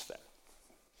cross them.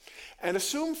 And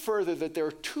assume further that there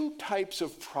are two types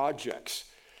of projects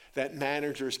that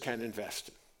managers can invest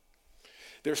in.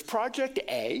 There's Project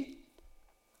A,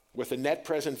 with a net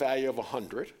present value of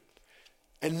 100,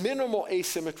 and minimal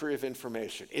asymmetry of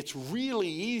information. It's really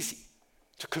easy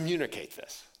to communicate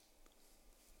this.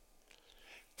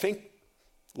 Think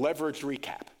leveraged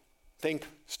recap. Think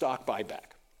stock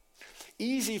buyback.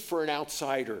 Easy for an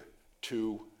outsider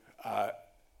to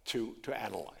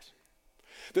analyze.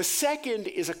 The second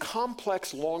is a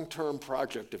complex long-term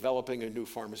project, developing a new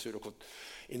pharmaceutical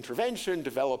intervention,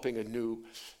 developing a new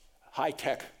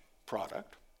high-tech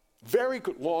product. Very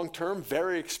good long-term,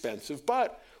 very expensive,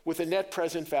 but with a net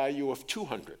present value of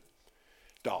 $200,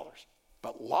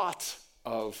 but lots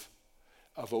of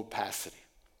opacity.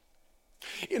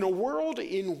 In a world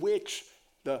in which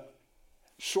the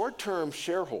short-term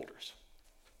shareholders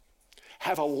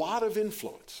have a lot of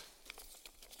influence,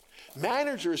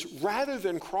 managers, rather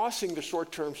than crossing the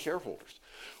short-term shareholders,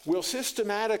 will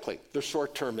systematically, the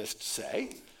short-termists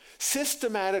say,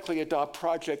 systematically adopt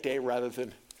Project A rather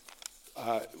than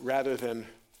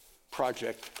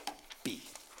Project B.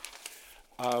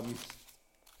 And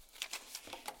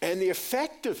the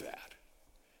effect of that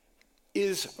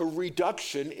is a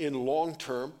reduction in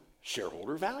long-term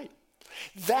shareholder value.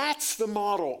 That's the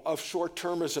model of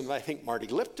short-termism that I think Marty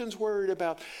Lipton's worried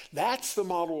about. That's the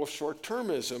model of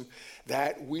short-termism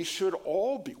that we should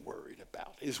all be worried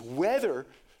about, is whether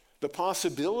the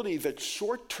possibility that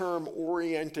short-term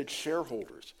oriented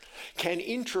shareholders can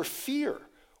interfere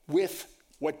with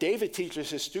what David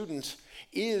teaches his students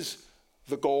is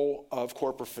the goal of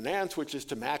corporate finance, which is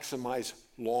to maximize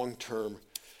long-term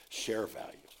share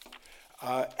value.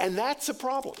 And that's a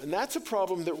problem. And that's a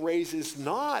problem that raises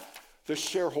not the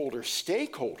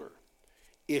shareholder-stakeholder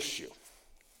issue.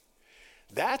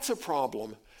 That's a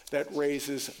problem that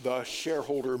raises the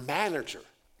shareholder-manager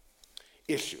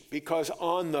issue. Because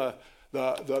on the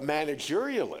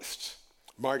managerialists,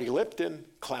 Marty Lipton,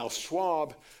 Klaus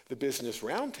Schwab, the Business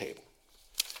Roundtable,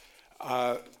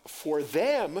 for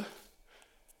them,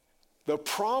 the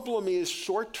problem is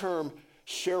short-term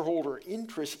shareholder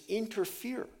interests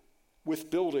interfere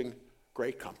with building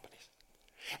great companies.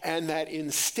 And that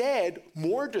instead,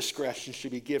 more discretion should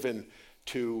be given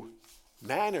to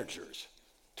managers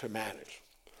to manage,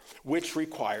 which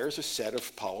requires a set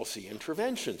of policy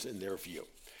interventions in their view.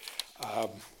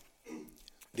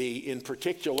 In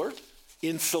particular,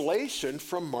 insulation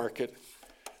from market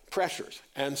pressures.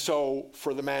 And so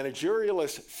for the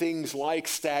managerialists, things like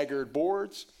staggered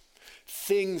boards,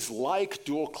 things like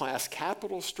dual-class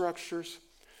capital structures,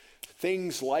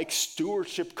 things like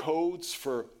stewardship codes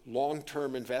for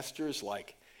long-term investors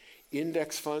like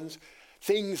index funds,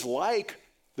 things like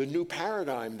the new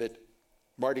paradigm that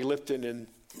Marty Lipton and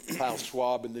Klaus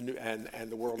Schwab and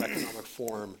the World Economic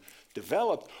Forum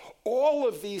developed. All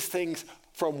of these things,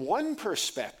 from one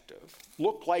perspective,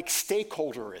 look like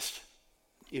stakeholderist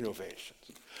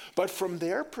innovations. But from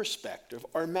their perspective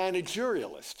are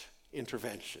managerialist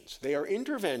interventions. They are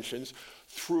interventions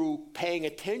through paying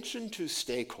attention to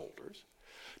stakeholders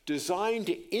designed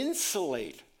to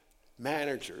insulate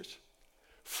managers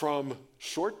from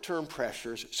short-term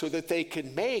pressures so that they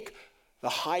can make the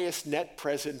highest net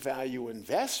present value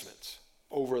investments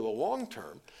over the long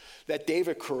term that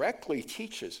David correctly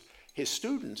teaches his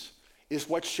students is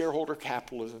what shareholder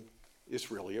capitalism is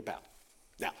really about.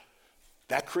 Now,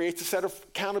 that creates a set of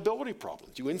accountability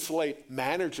problems. You insulate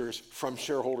managers from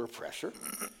shareholder pressure,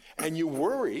 and you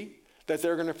worry that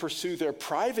they're going to pursue their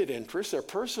private interests, their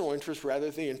personal interests, rather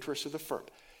than the interests of the firm.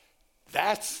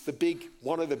 That's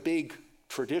one of the big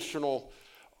traditional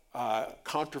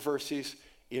controversies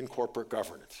in corporate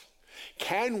governance.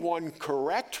 Can one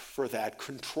correct for that,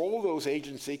 control those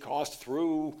agency costs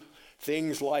through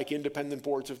things like independent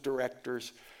boards of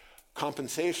directors,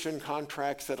 compensation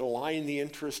contracts that align the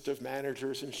interest of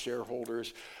managers and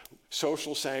shareholders,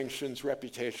 social sanctions,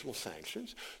 reputational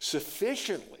sanctions,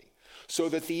 sufficiently so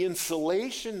that the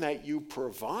insulation that you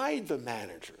provide the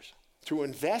managers to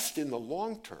invest in the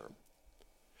long term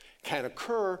can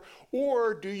occur,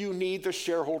 or do you need the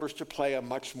shareholders to play a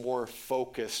much more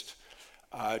focused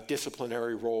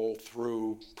disciplinary role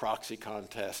through proxy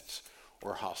contests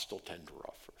or hostile tender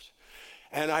offers?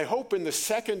 And I hope in the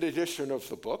second edition of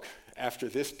the book, after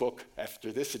this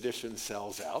edition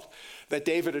sells out, that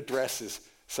David addresses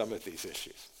some of these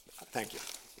issues. Thank you.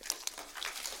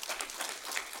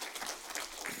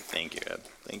 Thank you, Ed.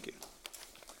 Thank you.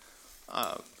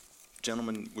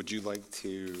 Gentlemen, would you like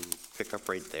to pick up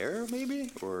right there, maybe?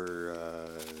 Or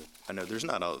I know there's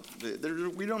not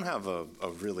we don't have a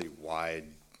really wide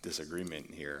disagreement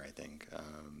here, I think.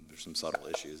 There's some subtle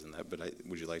issues in that, but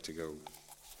would you like to go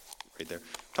right there?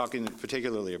 Talking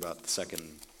particularly about the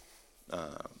second,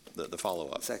 the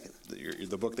follow-up. Second.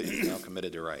 The book that you've now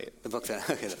committed to write. The book that,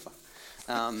 okay, that's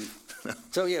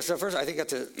fine. So first, I think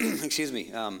that's excuse me.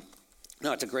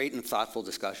 No, it's a great and thoughtful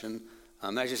discussion.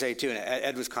 I should say, too, and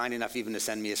Ed was kind enough even to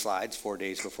send me his slides 4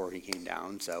 days before he came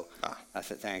down. So I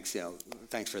said, thanks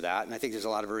for that. And I think there's a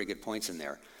lot of very good points in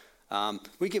there.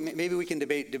 Maybe we can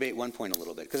debate one point a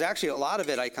little bit, because actually a lot of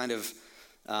it I kind of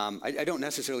I don't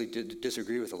necessarily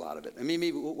disagree with a lot of it. I mean,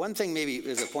 maybe one thing maybe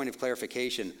is a point of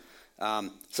clarification.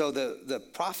 So the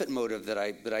profit motive that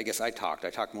I guess I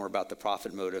talked more about the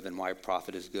profit motive and why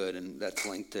profit is good, and that's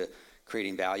linked to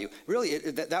creating value. Really,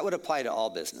 that would apply to all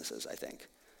businesses, I think.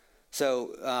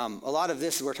 So a lot of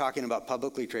this, we're talking about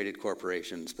publicly traded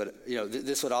corporations, but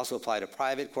this would also apply to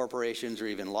private corporations or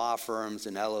even law firms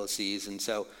and LLCs. And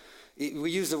so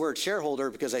we use the word shareholder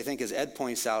because I think, as Ed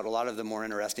points out, a lot of the more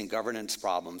interesting governance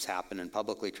problems happen in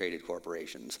publicly traded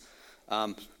corporations.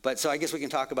 But so I guess we can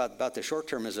talk about the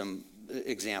short-termism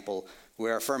example,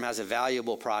 where a firm has a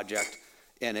valuable project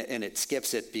and it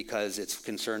skips it because it's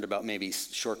concerned about maybe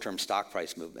short-term stock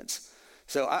price movements.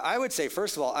 So I would say,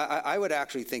 first of all, I would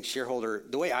actually think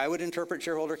the way I would interpret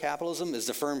shareholder capitalism is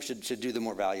the firm should do the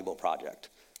more valuable project.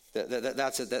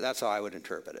 That's how I would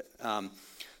interpret it.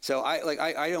 So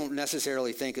I don't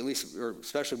necessarily think, at least, or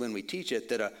especially when we teach it,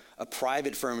 that a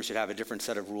private firm should have a different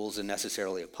set of rules than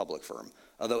necessarily a public firm.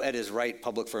 Although Ed is right,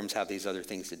 public firms have these other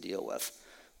things to deal with.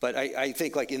 But I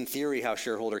think, like, in theory, how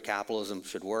shareholder capitalism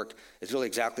should work is really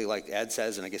exactly like Ed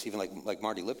says, and I guess even like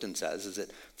Marty Lipton says, is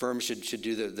that firms should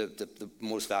do the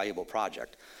most valuable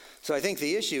project. So I think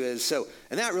the issue is,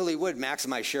 and that really would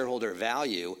maximize shareholder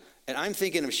value. And I'm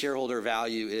thinking of shareholder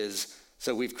value is,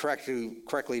 so we've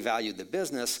correctly valued the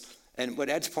business, and what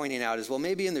Ed's pointing out is, well,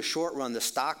 maybe in the short run, the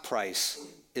stock price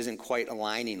isn't quite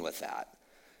aligning with that.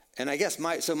 And I guess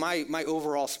my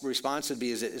overall response would be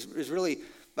is really,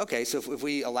 okay, so if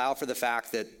we allow for the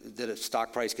fact that a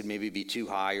stock price could maybe be too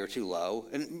high or too low,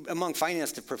 and among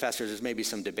finance professors there's maybe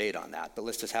some debate on that, but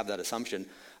let's just have that assumption.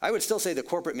 I would still say the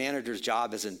corporate manager's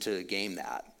job isn't to game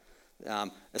that.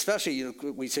 Especially,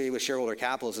 we say with shareholder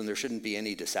capitalism, there shouldn't be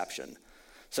any deception.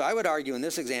 So I would argue in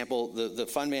this example, the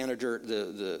fund manager,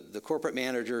 the corporate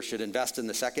manager should invest in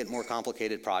the second more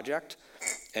complicated project,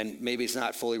 and maybe it's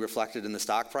not fully reflected in the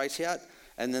stock price yet.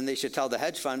 And then they should tell the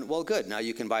hedge fund, well, good, now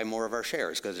you can buy more of our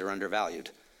shares because they're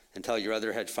undervalued. And tell your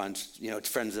other hedge funds,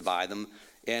 friends to buy them.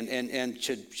 And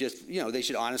should just, they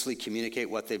should honestly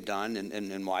communicate what they've done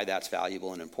and why that's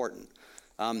valuable and important.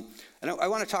 And I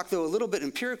want to talk, though, a little bit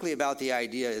empirically about the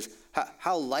idea is,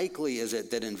 how likely is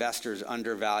it that investors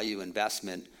undervalue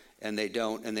investment and they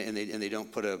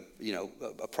don't put a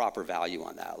proper value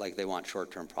on that, like they want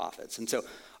short-term profits? And so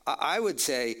I would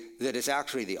say that it's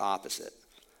actually the opposite.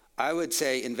 I would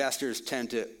say investors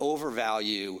tend to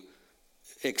overvalue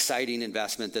exciting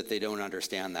investment that they don't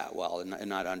understand that well and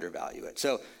not undervalue it.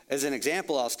 So as an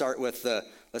example, let's start with the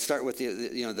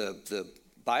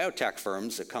biotech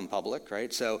firms that come public,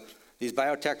 right? So these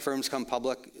biotech firms come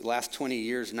public, last 20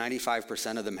 years,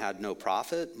 95% of them had no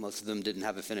profit. Most of them didn't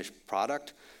have a finished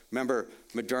product. Remember,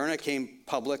 Moderna came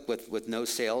public with no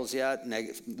sales yet,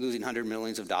 losing hundreds of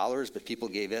millions of dollars, but people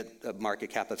gave it a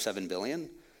market cap of $7 billion.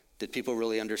 Did people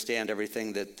really understand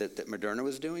everything that Moderna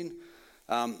was doing?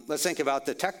 Let's think about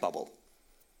the tech bubble,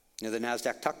 the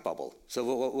NASDAQ tech bubble. So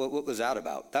what was that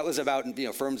about? That was about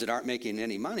firms that aren't making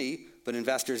any money, but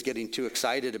investors getting too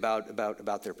excited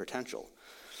about their potential.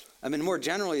 I mean, more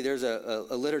generally, there's a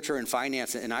literature in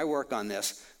finance, and I work on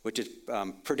this, which is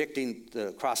predicting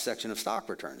the cross-section of stock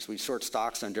returns. We sort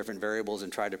stocks on different variables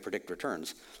and try to predict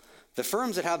returns. The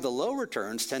firms that have the low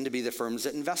returns tend to be the firms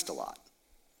that invest a lot.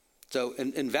 So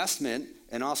investment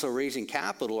and also raising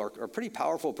capital are pretty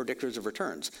powerful predictors of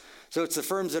returns. So it's the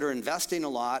firms that are investing a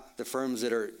lot, the firms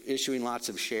that are issuing lots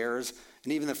of shares,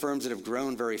 and even the firms that have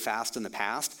grown very fast in the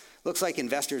past. Looks like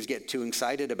investors get too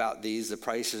excited about these, the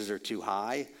prices are too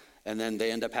high, and then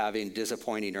they end up having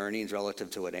disappointing earnings relative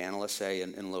to what analysts say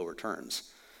and low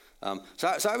returns.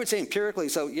 So I would say empirically,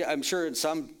 so yeah, I'm sure in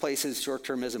some places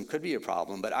short-termism could be a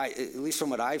problem, but at least from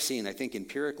what I've seen, I think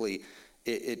empirically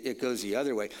it goes the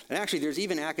other way. And actually there's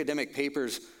even academic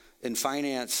papers in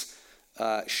finance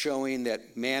showing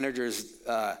that managers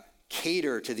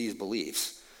cater to these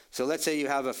beliefs. So let's say you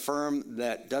have a firm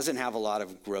that doesn't have a lot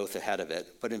of growth ahead of it,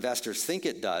 but investors think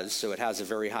it does, so it has a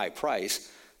very high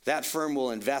price. That firm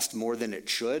will invest more than it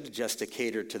should just to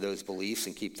cater to those beliefs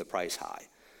and keep the price high.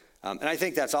 And I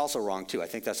think that's also wrong too. I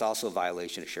think that's also a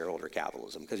violation of shareholder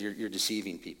capitalism because you're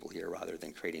deceiving people here rather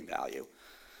than creating value.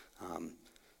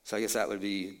 So I guess that would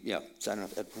be, so I don't know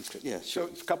if Ed wants to, sure. So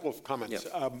a couple of comments.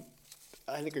 Yep.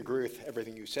 I think I agree with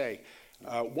everything you say.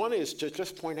 One is to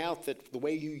just point out that the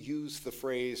way you use the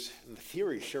phrase in the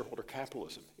theory shareholder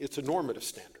capitalism, it's a normative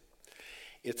standard.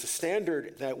 It's a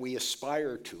standard that we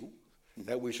aspire to,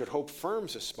 that we should hope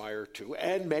firms aspire to,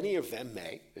 and many of them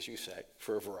may, as you say,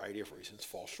 for a variety of reasons,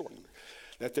 fall short.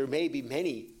 That there may be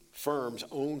many firms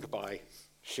owned by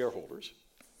shareholders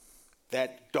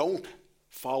that don't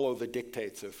follow the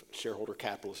dictates of shareholder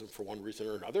capitalism for one reason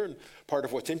or another. And part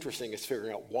of what's interesting is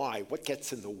figuring out why, what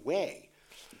gets in the way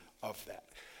of that.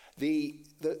 The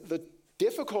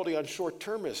difficulty on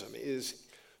short-termism is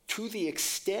to the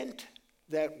extent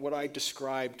that what I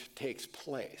described takes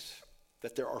place,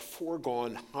 that there are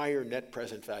foregone higher net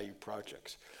present value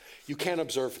projects, you can't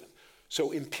observe them.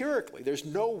 So empirically, there's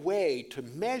no way to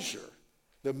measure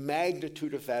the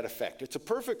magnitude of that effect. It's a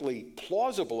perfectly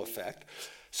plausible effect.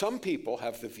 Some people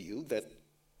have the view that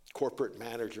corporate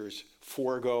managers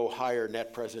forego higher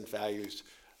net present values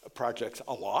projects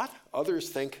a lot. Others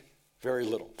think very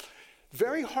little.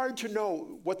 Very hard to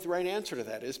know what the right answer to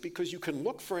that is because you can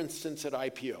look, for instance, at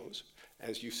IPOs,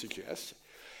 as you suggest,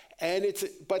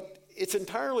 but it's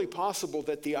entirely possible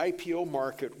that the IPO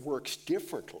market works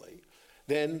differently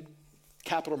than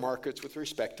capital markets with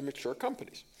respect to mature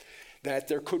companies. That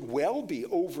there could well be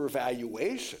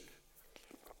overvaluation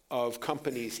of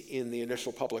companies in the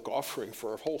initial public offering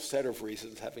for a whole set of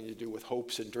reasons having to do with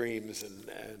hopes and dreams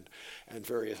and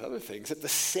various other things. At the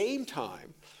same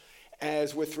time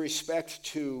as with respect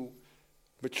to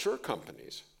mature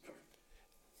companies,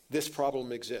 this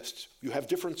problem exists. You have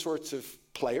different sorts of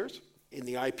players. In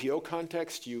the IPO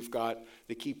context, you've got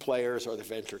the key players are the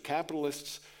venture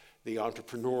capitalists, the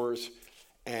entrepreneurs,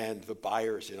 and the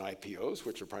buyers in IPOs,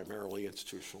 which are primarily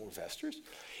institutional investors.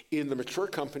 In the mature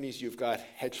companies, you've got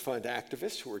hedge fund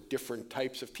activists who are different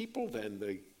types of people than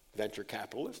the venture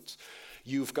capitalists.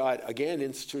 You've got, again,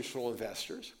 institutional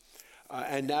investors.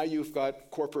 And now you've got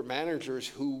corporate managers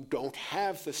who don't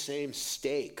have the same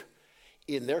stake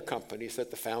in their companies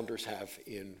that the founders have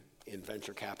in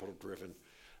venture capital-driven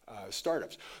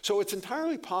startups. So it's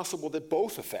entirely possible that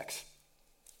both effects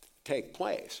take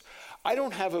place. I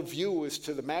don't have a view as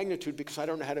to the magnitude because I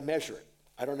don't know how to measure it.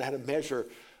 I don't know how to measure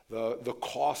the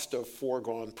cost of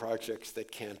foregone projects that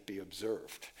can't be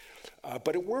observed.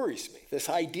 But it worries me, this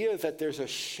idea that there's a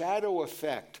shadow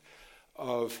effect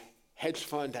of hedge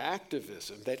fund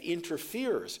activism that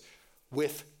interferes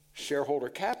with shareholder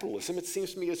capitalism. It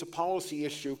seems to me as a policy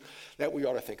issue that we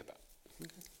ought to think about.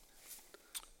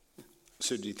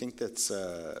 So do you think that's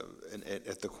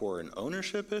at the core an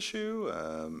ownership issue,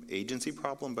 agency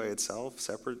problem by itself,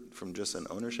 separate from just an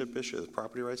ownership issue of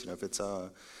property rights?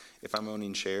 If I'm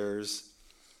owning shares,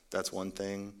 that's one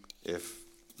thing. If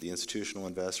the institutional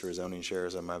investor is owning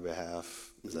shares on my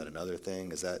behalf, is that another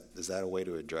thing? Is that a way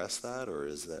to address that, or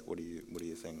is that what do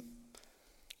you think?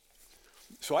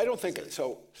 So I don't think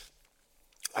so.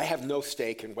 I have no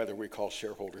stake in whether we call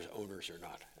shareholders owners or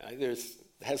not. It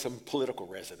has some political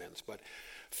resonance, but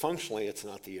functionally it's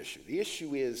not the issue. The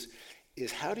issue is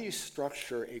how do you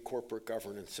structure a corporate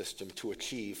governance system to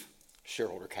achieve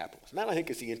shareholder capitalism? That, I think,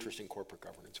 is the interesting corporate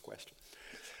governance question.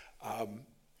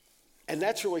 And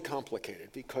that's really complicated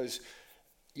because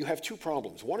you have two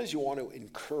problems. One is you want to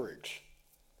encourage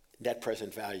net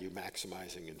present value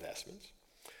maximizing investments.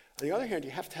 On the other hand,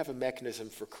 you have to have a mechanism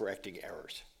for correcting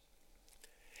errors.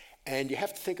 And you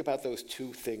have to think about those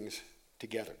two things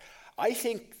together. I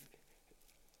think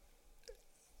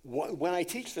when I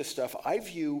teach this stuff, I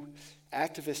view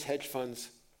activist hedge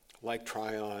funds like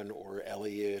Trion or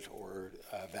Elliott or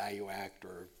Value Act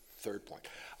or Third Point.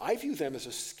 I view them as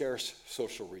a scarce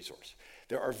social resource.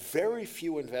 There are very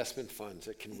few investment funds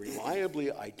that can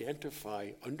reliably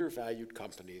identify undervalued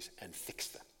companies and fix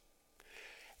them.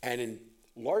 And in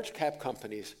large cap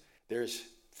companies, there's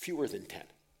fewer than 10.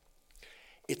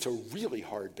 It's a really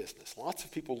hard business. Lots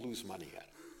of people lose money at it.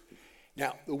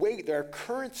 Now, the way their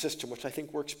current system, which I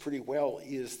think works pretty well,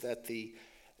 is that the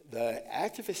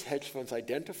activist hedge funds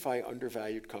identify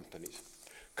undervalued companies,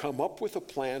 come up with a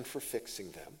plan for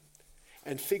fixing them,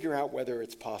 and figure out whether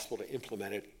it's possible to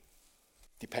implement it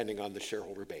depending on the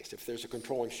shareholder base. If there's a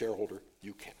controlling shareholder,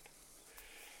 you can.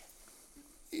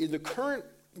 In the current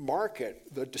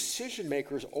market, the decision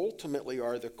makers ultimately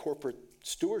are the corporate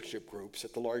stewardship groups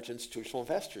at the large institutional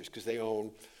investors because they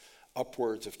own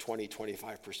upwards of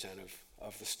 20-25%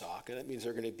 of the stock, and that means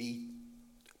they're going to be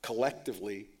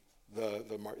collectively the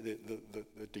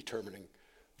determining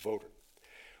voter.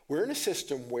 We're in a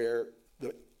system where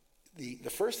the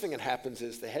first thing that happens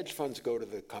is the hedge funds go to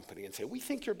the company and say, we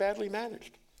think you're badly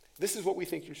managed. This is what we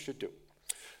think you should do.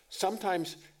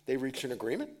 Sometimes they reach an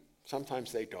agreement,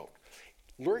 sometimes they don't.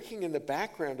 Lurking in the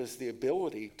background is the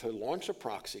ability to launch a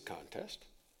proxy contest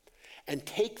and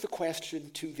take the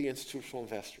question to the institutional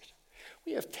investors.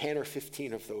 We have 10 or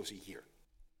 15 of those a year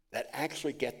that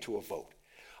actually get to a vote.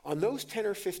 On those 10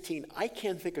 or 15, I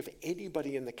can't think of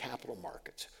anybody in the capital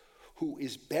markets who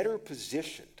is better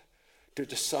positioned to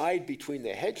decide between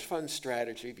the hedge fund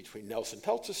strategy, between Nelson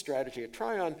Peltz's strategy at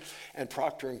Trion and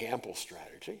Procter & Gamble's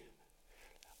strategy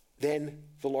than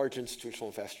the large institutional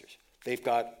investors. They've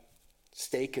got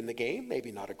stake in the game,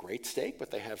 maybe not a great stake, but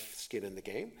they have skin in the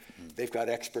game. Mm-hmm. They've got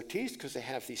expertise because they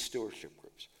have these stewardship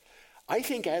groups. I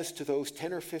think as to those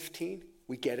 10 or 15,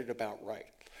 we get it about right.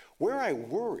 Where I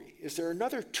worry is there are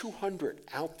another 200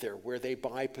 out there where they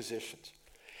buy positions.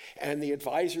 And the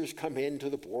advisors come into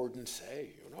the board and say,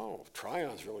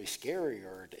 Trion's really scary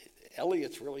or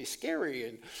Elliott's really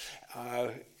scary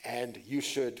and you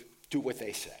should do what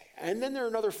they say. And then there are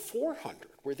another 400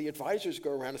 where the advisors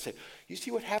go around and say, you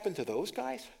see what happened to those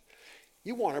guys?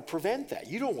 You want to prevent that.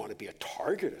 You don't want to be a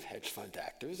target of hedge fund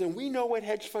activists. And we know what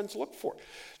hedge funds look for.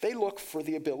 They look for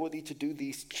the ability to do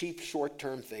these cheap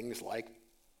short-term things like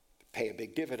pay a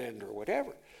big dividend or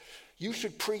whatever. You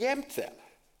should preempt them.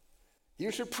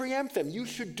 You should preempt them. You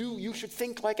should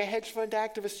think like a hedge fund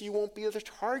activist so you won't be the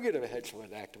target of a hedge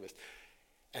fund activist.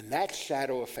 And that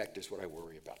shadow effect is what I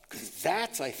worry about. Because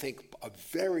that's, I think, a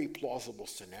very plausible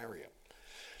scenario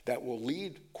that will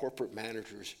lead corporate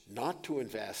managers not to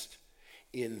invest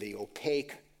in the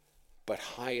opaque but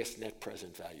highest net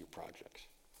present value projects.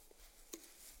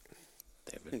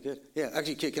 David. Good. Yeah,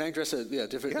 actually, can I address a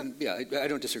different? Yeah, I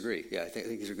don't disagree. Yeah, I think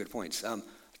these are good points.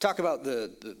 Talk about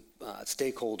the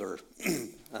stakeholder,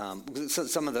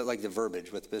 some of the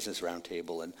verbiage with Business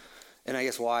Roundtable, and I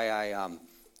guess why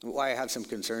I have some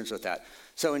concerns with that.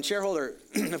 So in shareholder,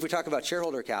 if we talk about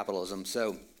shareholder capitalism,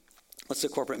 so what's the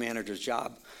corporate manager's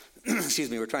job? Excuse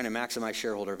me, we're trying to maximize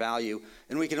shareholder value,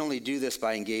 and we can only do this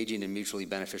by engaging in mutually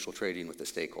beneficial trading with the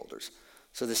stakeholders.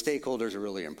 So the stakeholders are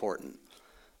really important.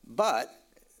 But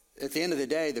at the end of the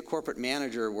day, the corporate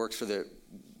manager works for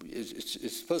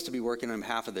is supposed to be working on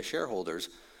behalf of the shareholders.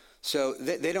 So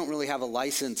they don't really have a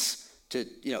license to,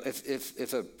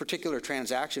 if a particular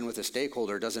transaction with a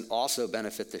stakeholder doesn't also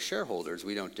benefit the shareholders,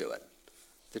 we don't do it.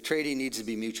 The trading needs to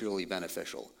be mutually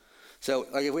beneficial. So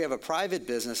if we have a private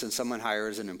business and someone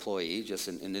hires an employee, just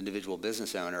an individual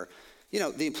business owner,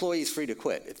 the employee is free to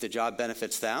quit. If the job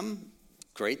benefits them,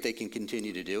 great, they can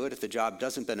continue to do it. If the job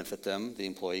doesn't benefit them, the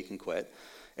employee can quit.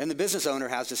 And the business owner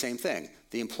has the same thing.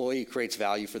 The employee creates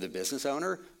value for the business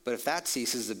owner. but if that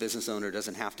ceases, the business owner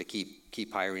doesn't have to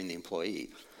keep hiring the employee.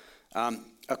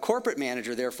 A corporate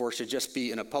manager, therefore, should just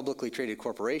be in a publicly traded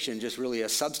corporation, just really a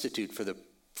substitute for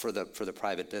the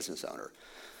private business owner.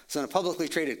 So in a publicly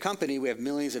traded company, we have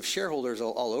millions of shareholders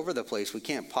all over the place. We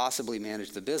can't possibly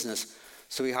manage the business,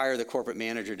 so we hire the corporate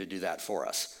manager to do that for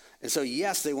us. And so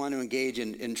yes, they want to engage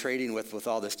in trading with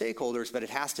all the stakeholders, but it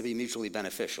has to be mutually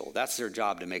beneficial. That's their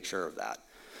job, to make sure of that.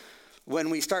 When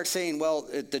we start saying, well,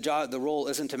 the role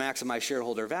isn't to maximize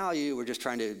shareholder value, we're just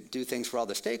trying to do things for all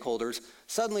the stakeholders,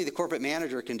 suddenly the corporate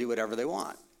manager can do whatever they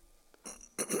want.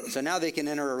 So now they can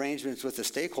enter arrangements with the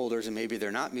stakeholders, and maybe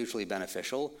they're not mutually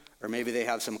beneficial, or maybe they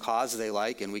have some cause they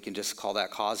like, and we can just call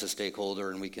that cause a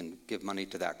stakeholder, and we can give money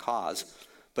to that cause.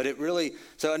 But it really,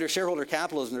 so under shareholder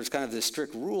capitalism, there's kind of this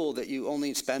strict rule that you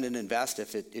only spend and invest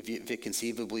if it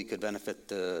conceivably could benefit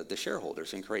the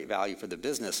shareholders and create value for the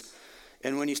business.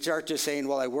 And when you start just saying,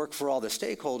 well, I work for all the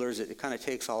stakeholders, it kind of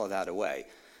takes all of that away.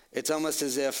 It's almost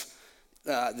as if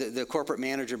the corporate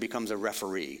manager becomes a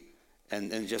referee.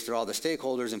 And just they're all the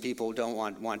stakeholders, and people don't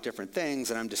want different things,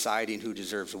 and I'm deciding who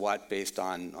deserves what based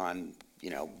on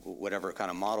whatever kind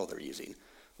of model they're using.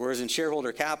 Whereas in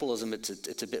shareholder capitalism,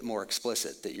 it's a bit more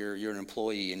explicit that you're an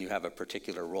employee and you have a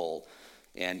particular role.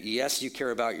 And yes, you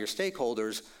care about your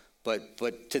stakeholders, but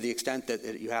to the extent that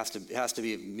it has to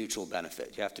be a mutual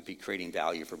benefit. You have to be creating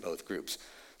value for both groups.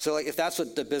 So if that's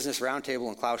what the Business Roundtable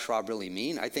and Klaus Schwab really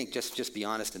mean, I think just be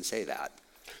honest and say that.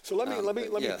 So let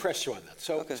me press you on that.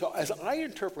 So as I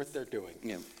interpret what they're doing,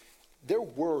 they're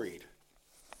worried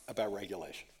about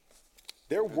regulation.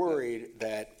 They're worried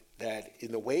that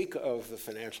in the wake of the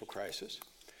financial crisis,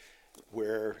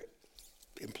 where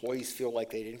employees feel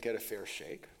like they didn't get a fair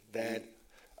shake, that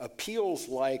appeals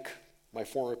like my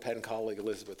former Penn colleague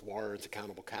Elizabeth Warren's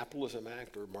Accountable Capitalism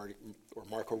Act, or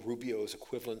Marco Rubio's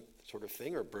equivalent sort of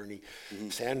thing, or Bernie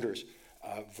Sanders'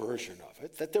 version of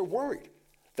it, that they're worried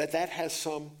that has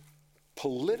some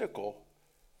political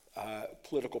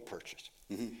purchase.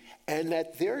 And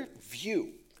that their view,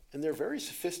 and they're very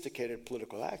sophisticated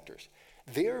political actors,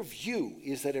 their view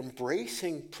is that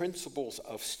embracing principles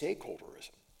of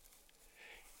stakeholderism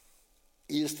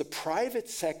is the private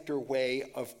sector way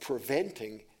of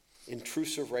preventing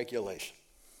intrusive regulation.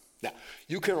 Now,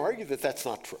 you can argue that that's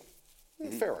not true.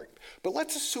 Fair argument. But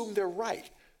let's assume they're right.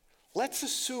 Let's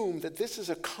assume that this is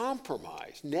a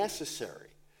compromise necessary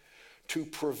to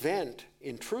prevent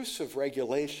intrusive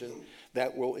regulation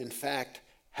that will, in fact,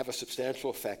 have a substantial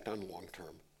effect on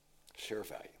long-term share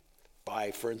value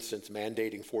by, for instance,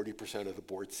 mandating 40% of the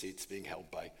board seats being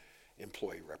held by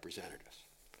employee representatives.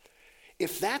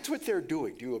 If that's what they're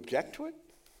doing, do you object to it?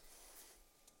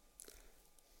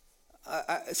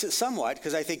 Somewhat,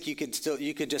 because I think you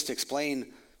could just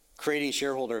explain creating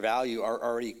shareholder value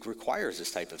already requires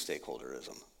this type of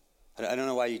stakeholderism. I don't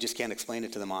know why you just can't explain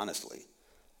it to them honestly.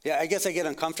 Yeah, I guess I get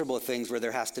uncomfortable with things where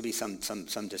there has to be some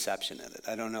deception in it.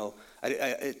 I don't know.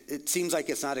 It seems like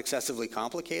it's not excessively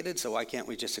complicated, so why can't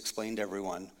we just explain to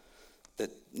everyone that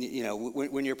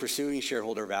when you're pursuing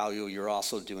shareholder value, you're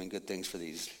also doing good things for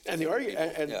these. And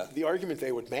the argument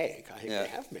they would make, I think they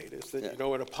have made, is that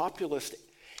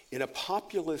in a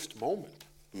populist moment,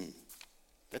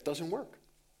 that doesn't work.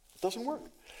 It doesn't work.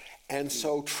 And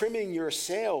so trimming your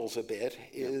sails a bit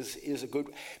is a good,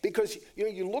 because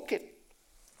you look at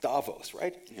Davos,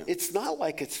 right? Yeah. It's not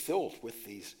like it's filled with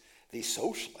these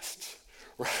socialists,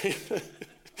 right?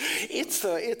 It's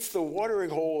the watering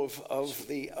hole of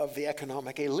the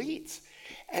economic elites,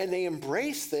 and they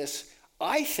embrace this,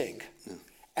 I think,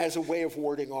 as a way of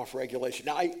warding off regulation.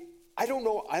 Now, I don't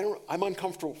know. I'm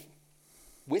uncomfortable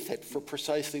with it for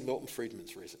precisely Milton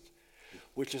Friedman's reasons,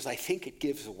 which is I think it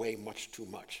gives away much too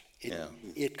much.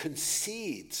 It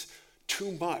concedes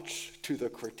too much to the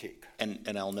critique.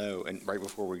 And I'll know, and right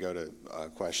before we go to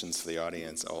questions for the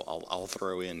audience, I'll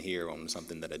throw in here on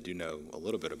something that I do know a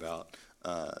little bit about.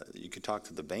 You could talk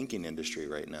to the banking industry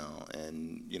right now,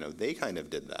 and they kind of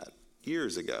did that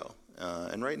years ago,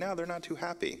 and right now they're not too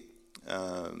happy.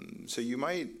 So you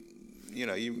might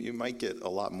get a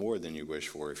lot more than you wish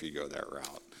for if you go that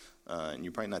route, and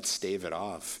you probably not stave it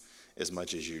off as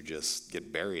much as you just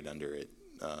get buried under it.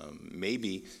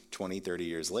 Maybe 20, 30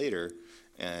 years later,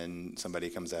 and somebody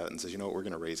comes out and says, we're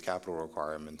going to raise capital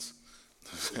requirements.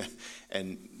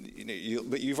 And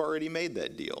but you've already made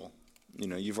that deal.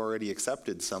 You've already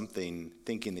accepted something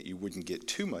thinking that you wouldn't get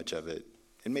too much of it.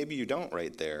 And maybe you don't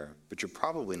right there, but you're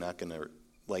probably not going to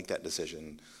like that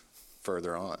decision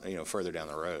further on, further down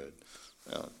the road.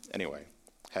 Anyway,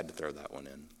 had to throw that one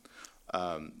in.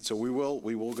 So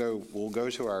we'll go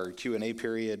to our Q&A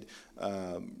period.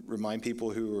 Remind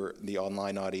people who are the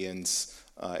online audience,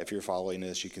 if you're following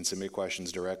this, you can submit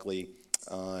questions directly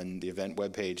on the event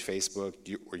webpage, Facebook,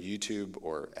 or YouTube,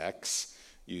 or X,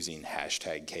 using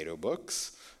hashtag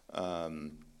CatoBooks.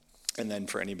 And then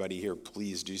for anybody here,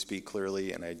 please do speak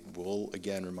clearly, and I will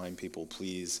again remind people,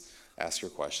 please ask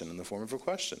your question in the form of a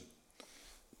question.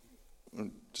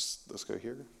 Let's go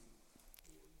here.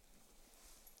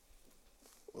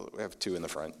 Well, we have two in the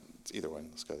front. It's either one.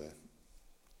 Let's go there.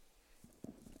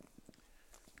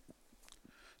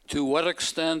 To what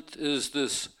extent is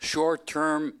this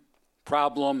short-term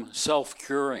problem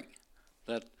self-curing?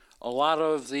 That a lot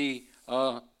of the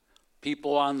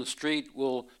people on the street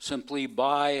will simply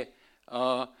buy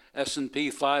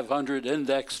S&P 500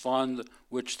 index fund,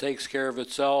 which takes care of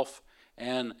itself,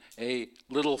 and a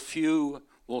little few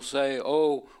will say,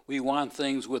 oh, we want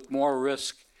things with more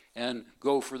risk, and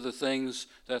go for the things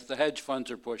that the hedge funds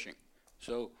are pushing.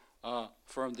 So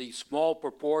from the small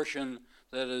proportion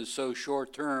that is so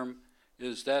short-term,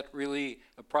 is that really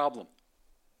a problem?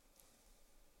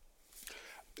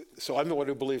 So I'm the one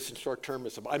who believes in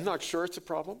short-termism. I'm not sure it's a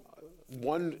problem.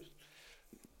 One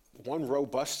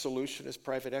robust solution is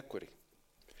private equity,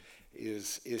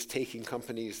 is taking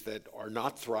companies that are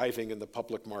not thriving in the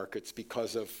public markets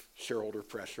because of shareholder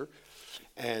pressure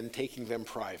and taking them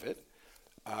private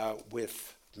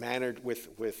with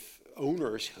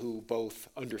owners who both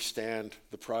understand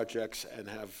the projects and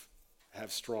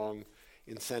have strong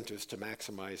incentives to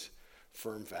maximize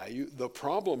firm value. The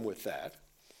problem with that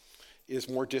is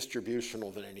more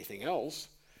distributional than anything else,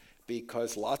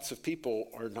 because lots of people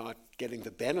are not getting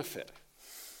the benefit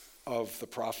of the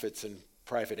profits in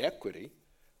private equity,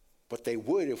 but they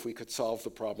would if we could solve the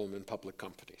problem in public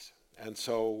companies. And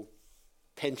so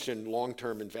pension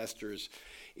long-term investors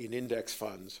in index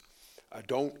funds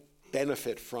don't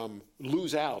benefit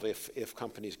lose out if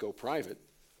companies go private,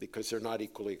 because they're not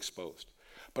equally exposed.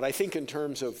 But I think in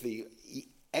terms of the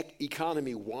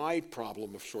economy-wide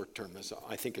problem of short-termism,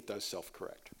 I think it does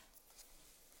self-correct.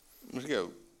 Let's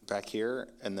go back here,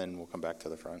 and then we'll come back to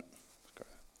the front. Go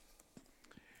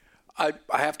I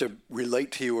have to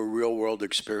relate to you a real-world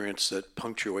experience that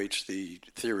punctuates the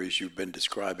theories you've been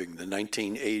describing. The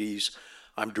 1980s,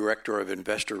 I'm director of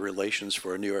investor relations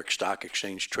for a New York Stock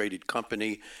Exchange traded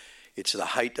company. It's the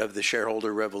height of the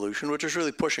shareholder revolution, which is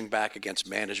really pushing back against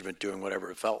management doing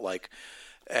whatever it felt like.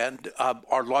 And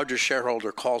our largest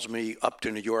shareholder calls me up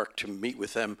to New York to meet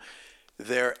with them.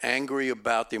 They're angry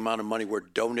about the amount of money we're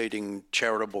donating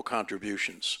charitable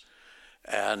contributions.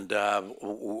 And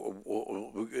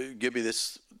give me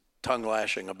this tongue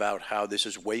lashing about how this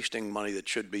is wasting money that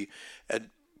should be. And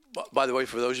by the way,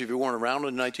 for those of you who weren't around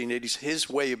in the 1980s, his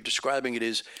way of describing it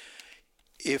is,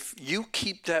 if you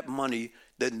keep that money,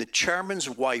 then the chairman's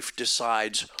wife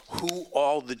decides who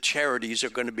all the charities are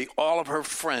going to be, all of her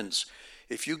friends.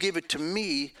 If you give it to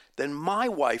me, then my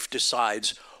wife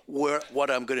decides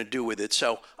what I'm going to do with it.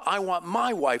 So I want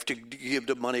my wife to give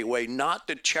the money away, not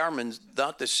the chairman's,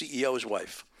 not the CEO's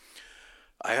wife.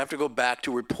 I have to go back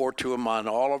to report to him on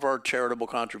all of our charitable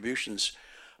contributions.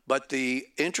 But the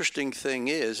interesting thing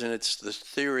is, and it's the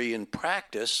theory in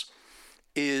practice,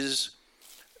 is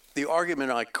the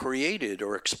argument I created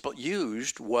or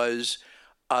used was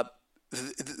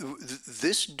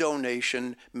this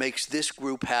donation makes this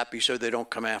group happy so they don't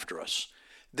come after us.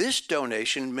 This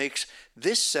donation makes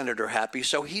this senator happy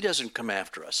so he doesn't come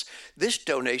after us. This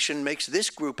donation makes this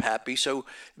group happy so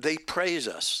they praise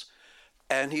us.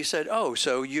 And he said, oh,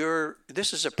 so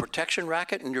this is a protection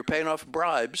racket and you're paying off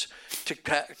bribes to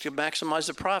maximize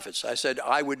the profits. I said,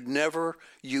 I would never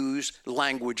use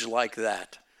language like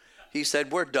that. He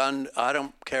said, we're done. I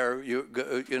don't care.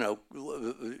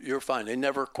 You're fine. They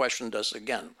never questioned us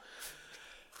again.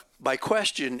 My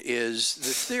question is,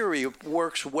 the theory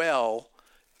works well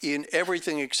in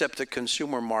everything except the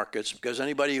consumer markets, because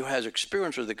anybody who has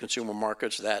experience with the consumer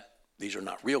markets, these are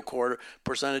not real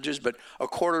percentages, but a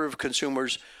quarter of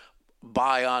consumers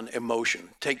buy on emotion,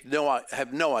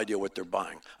 have no idea what they're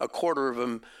buying. A quarter of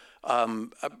them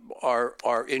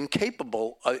are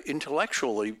incapable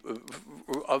intellectually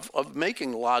of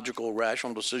making logical,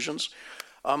 rational decisions.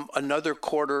 Another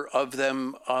quarter of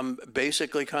them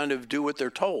basically kind of do what they're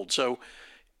told. So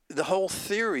the whole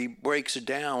theory breaks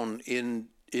down in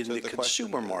the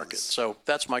consumer market. So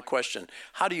that's my question.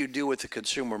 How do you deal with the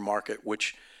consumer market,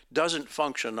 which doesn't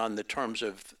function on the terms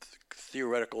of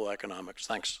theoretical economics?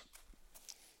 Thanks.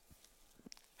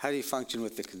 How do you function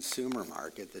with the consumer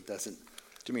market that doesn't?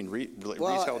 Do you mean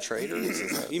retail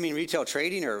traders? You mean retail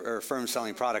trading or firms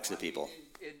selling products to people?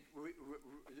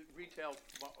 Retail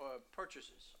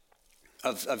purchases.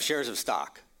 Of shares of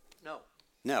stock? No,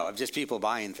 No, of just people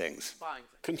buying things. buying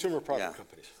things. Consumer product Yeah.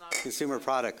 companies. Consumer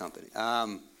product company.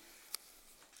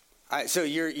 So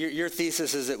your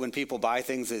thesis is that when people buy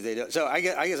things that they don't. So I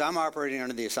guess I'm operating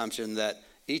under the assumption that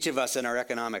each of us in our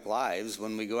economic lives,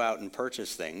 when we go out and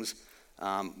purchase things,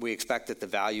 we expect that the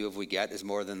value of we get is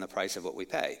more than the price of what we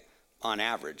pay, on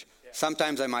average. Yeah.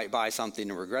 Sometimes I might buy something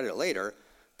and regret it later,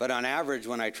 but on average,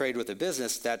 when I trade with a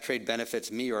business, that trade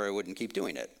benefits me, or I wouldn't keep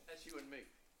doing it. That's you and me.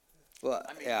 Well,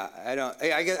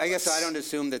 I guess I don't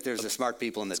assume that there's the smart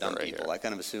people and the dumb people. I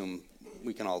kind of assume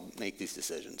we can all make these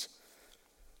decisions.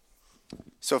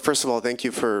 So first of all, thank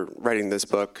you for writing this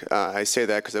book. I say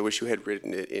that because I wish you had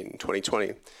written it in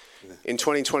 2020. In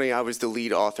 2020, I was the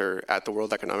lead author at the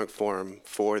World Economic Forum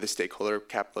for the Stakeholder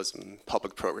Capitalism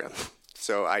public program.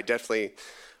 So I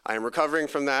am recovering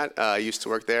from that. I used to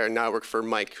work there, and now I work for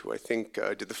Mike, who I think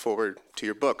did the forward to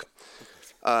your book.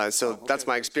 So that's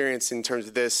my experience in terms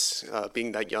of this,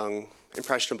 being that young,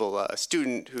 impressionable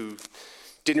student who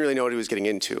didn't really know what he was getting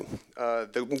into.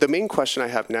 The main question I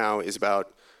have now is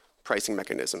about pricing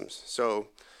mechanisms. So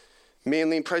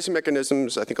mainly pricing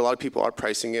mechanisms, I think a lot of people are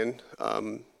pricing in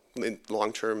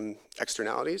long-term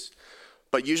externalities,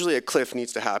 but usually a cliff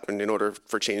needs to happen in order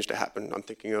for change to happen. I'm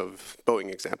thinking of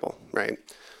Boeing example, right?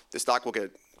 The stock will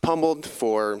get pummeled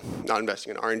for not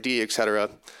investing in R&D, et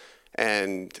cetera,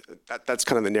 and that's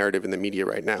kind of the narrative in the media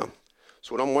right now.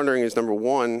 So what I'm wondering is, number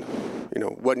one,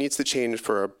 what needs to change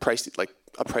for a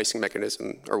pricing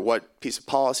mechanism, or what piece of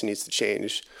policy needs to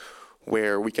change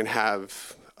where we can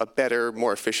have a better,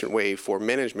 more efficient way for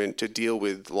management to deal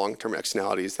with long-term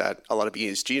externalities that a lot of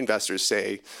ESG investors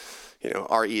say,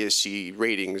 our ESG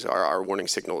ratings are our warning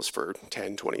signals for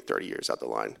 10, 20, 30 years out the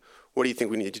line. What do you think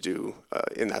we need to do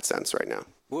in that sense right now?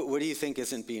 What do you think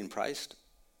isn't being priced?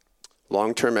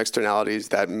 Long-term externalities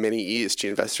that many ESG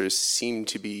investors seem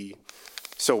to be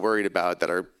so worried about, that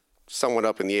are somewhat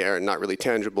up in the air and not really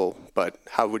tangible, but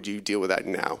how would you deal with that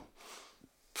now?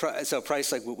 So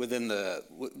price like within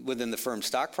the firm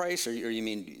stock price, or you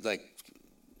mean like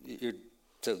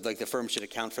the firm should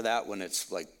account for that when it's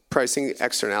like pricing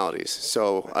externalities.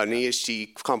 So an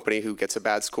ESG company who gets a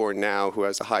bad score now, who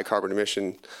has a high carbon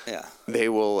emission, they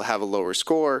will have a lower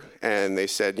score, and they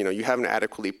said, you haven't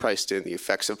adequately priced in the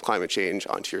effects of climate change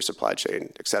onto your supply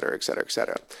chain, et cetera, et cetera, et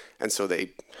cetera. And so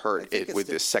they hurt it with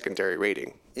this secondary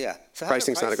rating. Yeah. So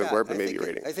pricing's not a good word, but maybe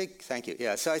rating. Thank you.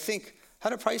 Yeah. So I think how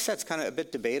to price that's kind of a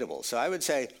bit debatable. So I would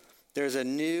say there's a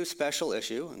new special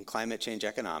issue in climate change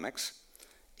economics,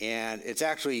 and it's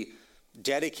actually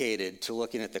dedicated to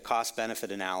looking at the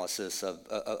cost-benefit analysis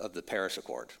of the Paris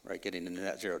Accord, right, getting to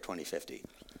net zero 2050.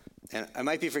 And I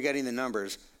might be forgetting the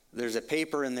numbers. There's a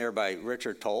paper in there by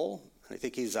Richard Toll. I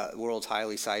think he's the world's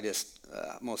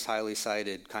most highly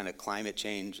cited kind of climate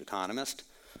change economist.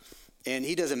 And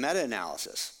he does a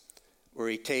meta-analysis where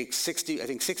he takes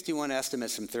 61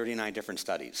 estimates from 39 different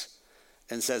studies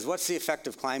and says, what's the effect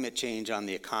of climate change on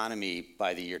the economy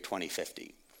by the year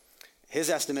 2050? His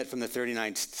estimate from the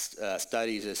 39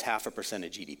 studies is 0.5%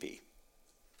 of GDP.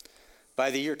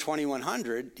 By the year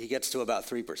 2100, he gets to about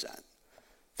 3%.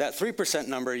 That 3%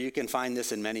 number, you can find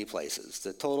this in many places.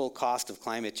 The total cost of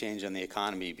climate change on the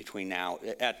economy between now,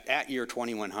 at year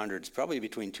 2100, is probably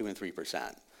between 2 and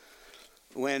 3%.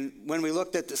 When we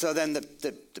looked at so then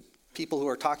the people who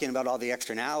are talking about all the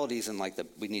externalities and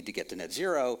we need to get to net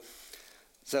zero,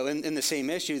 so in the same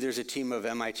issue, there's a team of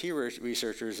MIT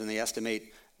researchers, and they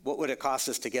estimate what would it cost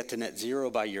us to get to net zero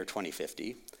by year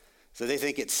 2050. So they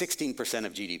think it's 16%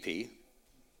 of GDP,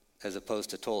 as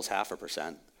opposed to Toll's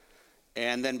 0.5%.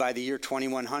 And then by the year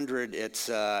 2100, it's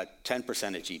 10%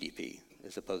 of GDP,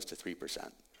 as opposed to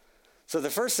 3%. So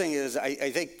the first thing is, I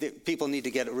think that people need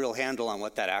to get a real handle on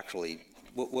what that actually,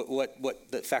 what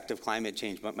the effect of climate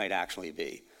change might actually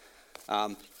be.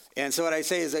 And so what I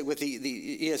say is that with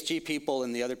the ESG people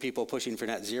and the other people pushing for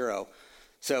net zero,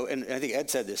 so, and I think Ed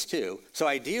said this too, so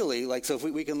ideally, so if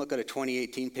we can look at a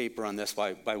 2018 paper on this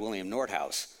by William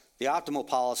Nordhaus, the optimal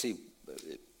policy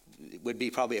would be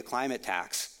probably a climate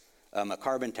tax, a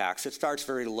carbon tax. It starts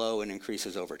very low and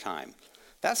increases over time.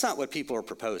 That's not what people are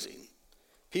proposing.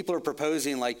 People are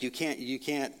proposing we're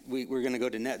going to go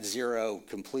to net zero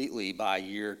completely by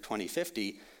year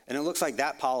 2050, and it looks like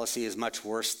that policy is much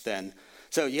worse than,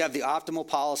 so you have the optimal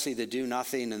policy, the do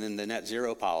nothing, and then the net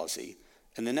zero policy.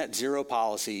 And the net zero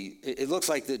policy, it looks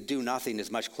like the do nothing is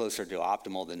much closer to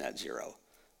optimal than net zero.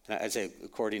 I'd say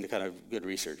according to kind of good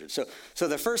researchers. So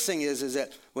the first thing is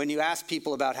that when you ask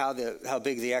people about how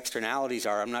big the externalities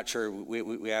are, I'm not sure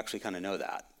we actually kind of know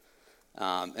that.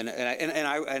 And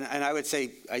I would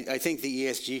say I think the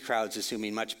ESG crowd's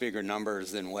assuming much bigger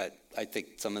numbers than what I think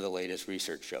some of the latest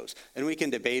research shows. And we can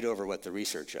debate over what the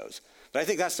research shows. But I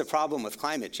think that's the problem with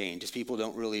climate change, is people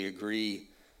don't really agree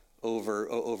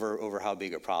over how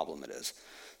big a problem it is.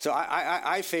 So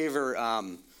I favor, I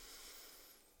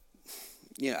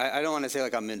don't want to say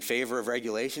like I'm in favor of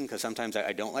regulation, because sometimes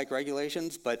I don't like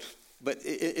regulations, but let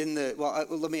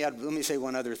me say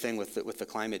one other thing with the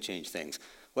climate change things.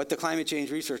 What the climate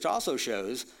change research also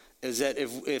shows is that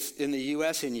if in the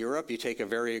US and Europe you take a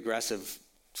very aggressive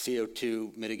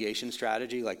CO2 mitigation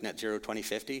strategy like net zero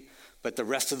 2050, but the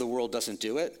rest of the world doesn't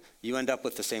do it, you end up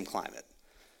with the same climate.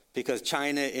 Because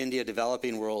China, India,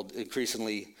 developing world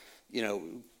increasingly,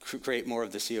 create more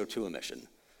of the CO2 emission.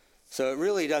 So it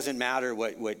really doesn't matter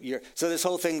what you're, so this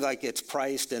whole thing like it's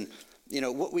priced, and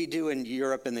what we do in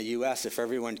Europe and the US, if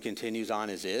everyone continues on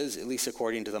as is, at least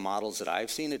according to the models that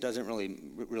I've seen, it doesn't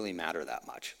really matter that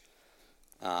much.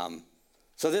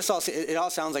 So it all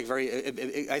sounds like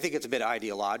I think it's a bit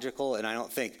ideological, and I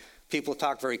don't think people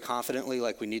talk very confidently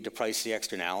like we need to price the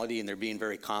externality, and they're being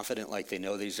very confident like they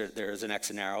know there is an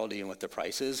externality in what the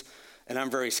price is. And I'm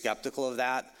very skeptical of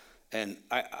that. And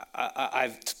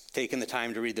I've taken the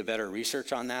time to read the better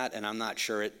research on that, and I'm not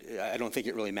sure I don't think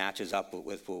it really matches up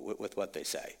with what they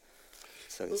say.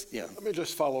 So Let me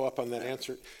just follow up on that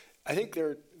answer. I think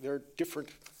there are different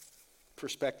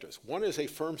perspectives. One is a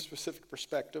firm-specific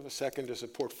perspective, a second is a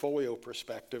portfolio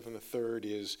perspective, and the third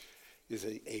is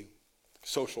a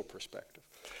social perspective.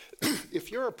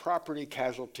 If you're a property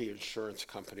casualty insurance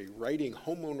company writing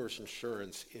homeowners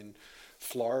insurance in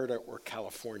Florida or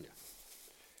California,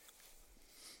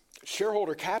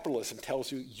 shareholder capitalism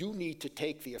tells you you need to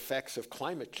take the effects of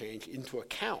climate change into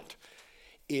account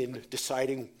in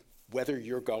deciding whether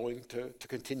you're going to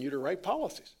continue to write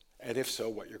policies, and if so,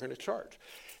 what you're going to charge.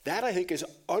 That, I think, is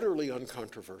utterly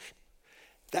uncontroversial.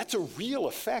 That's a real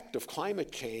effect of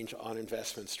climate change on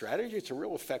investment strategy. It's a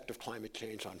real effect of climate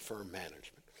change on firm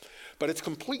management. But it's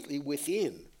completely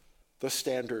within the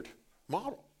standard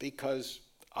model, because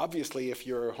obviously if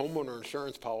you're a homeowner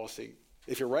insurance policy,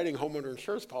 if you're writing homeowner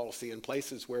insurance policy in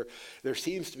places where there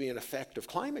seems to be an effect of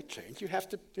climate change, you have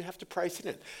to price it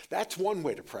in. That's one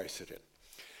way to price it in.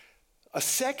 A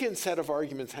second set of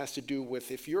arguments has to do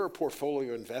with if you're a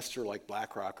portfolio investor like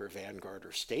BlackRock or Vanguard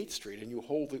or State Street and you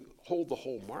hold the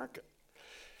whole market.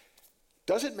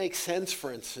 Does it make sense,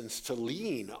 for instance, to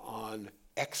lean on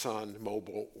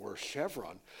ExxonMobil or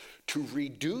Chevron to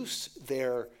reduce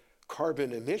their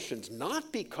carbon emissions,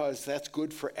 not because that's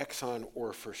good for Exxon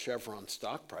or for Chevron's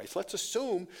stock price? Let's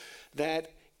assume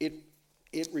that it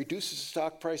reduces the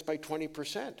stock price by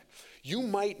 20%. You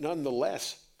might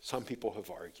nonetheless, some people have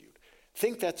argued,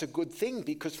 think that's a good thing,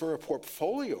 because from a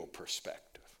portfolio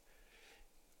perspective,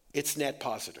 it's net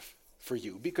positive for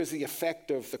you, because the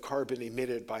effect of the carbon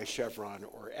emitted by Chevron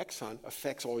or Exxon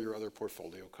affects all your other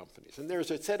portfolio companies. And there's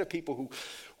a set of people who,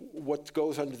 what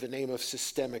goes under the name of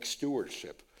systemic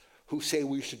stewardship, who say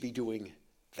we should be doing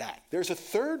that. There's a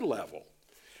third level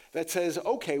that says,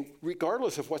 okay,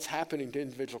 regardless of what's happening to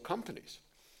individual companies,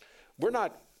 we're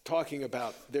not talking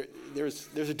about, there's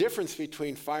a difference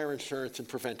between fire insurance and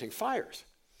preventing fires.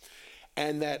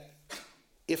 And that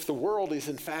if the world is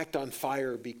in fact on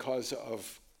fire because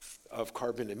of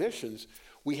carbon emissions,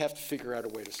 we have to figure out a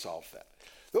way to solve that.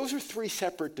 Those are three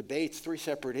separate debates, three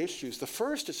separate issues. The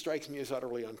first, it strikes me as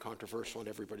utterly uncontroversial and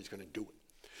everybody's going to do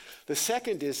it. The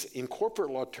second is, in corporate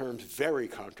law terms, very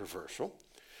controversial,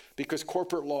 because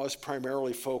corporate law is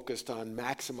primarily focused on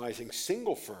maximizing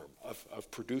single firm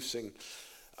of producing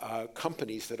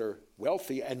companies that are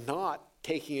wealthy and not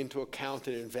taking into account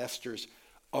an investor's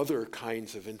other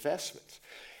kinds of investments.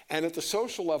 And at the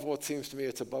social level, it seems to me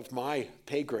it's above my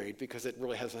pay grade, because it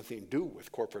really has nothing to do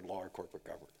with corporate law or corporate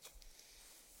governance.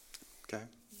 Okay,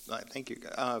 thank you.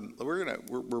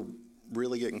 We're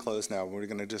really getting close now. We're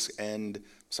going to just end.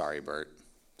 Sorry, Bert.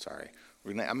 Sorry.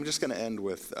 I'm just going to end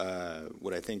with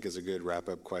what I think is a good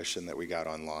wrap-up question that we got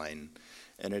online,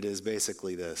 and it is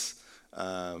basically this.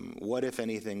 What, if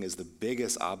anything, is the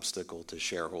biggest obstacle to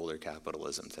shareholder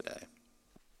capitalism today?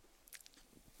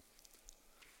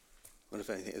 What, if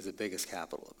anything, is the biggest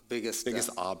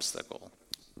obstacle?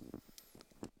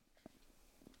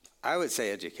 I would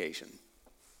say education.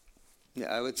 Yeah,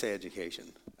 I would say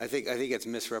education. I think it's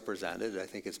misrepresented. I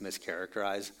think it's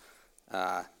mischaracterized,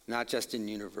 not just in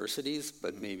universities,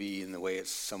 but maybe in the way it's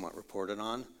somewhat reported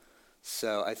on.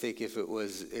 So I think if it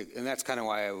was, and that's kind of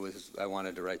why I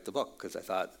wanted to write the book, because I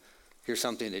thought, here's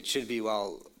something that should be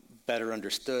better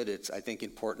understood. It's, I think,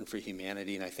 important for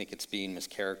humanity, and I think it's being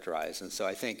mischaracterized. And so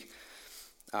I think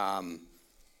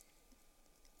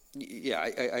Yeah,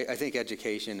 I think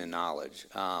education and knowledge.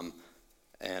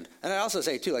 And I also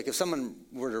say, too, like if someone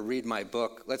were to read my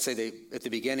book, let's say they at the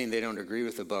beginning they don't agree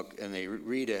with the book and they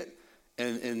read it,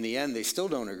 and in the end they still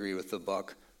don't agree with the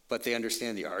book, but they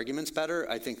understand the arguments better,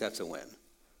 I think that's a win.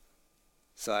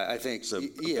 So I think... So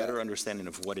a better understanding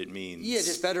of what it means. Yeah,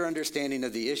 just better understanding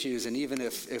of the issues, and even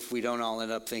if we don't all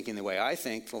end up thinking the way I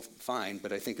think, well, fine,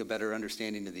 but I think a better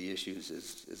understanding of the issues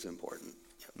is important.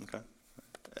 Yep. Okay.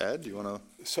 Ed, do you want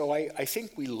to? So I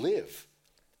think we live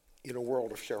in a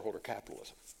world of shareholder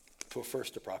capitalism, to a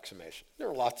first approximation. There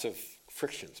are lots of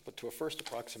frictions, but to a first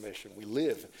approximation, we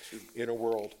live in a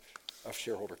world of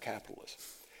shareholder capitalism.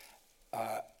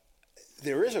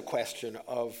 There is a question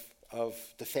of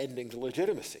defending the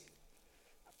legitimacy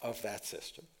of that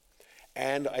system.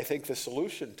 And I think the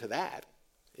solution to that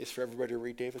is for everybody to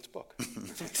read David's book.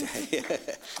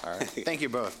 All right. Thank you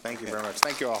both. Thank you very much.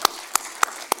 Thank you all.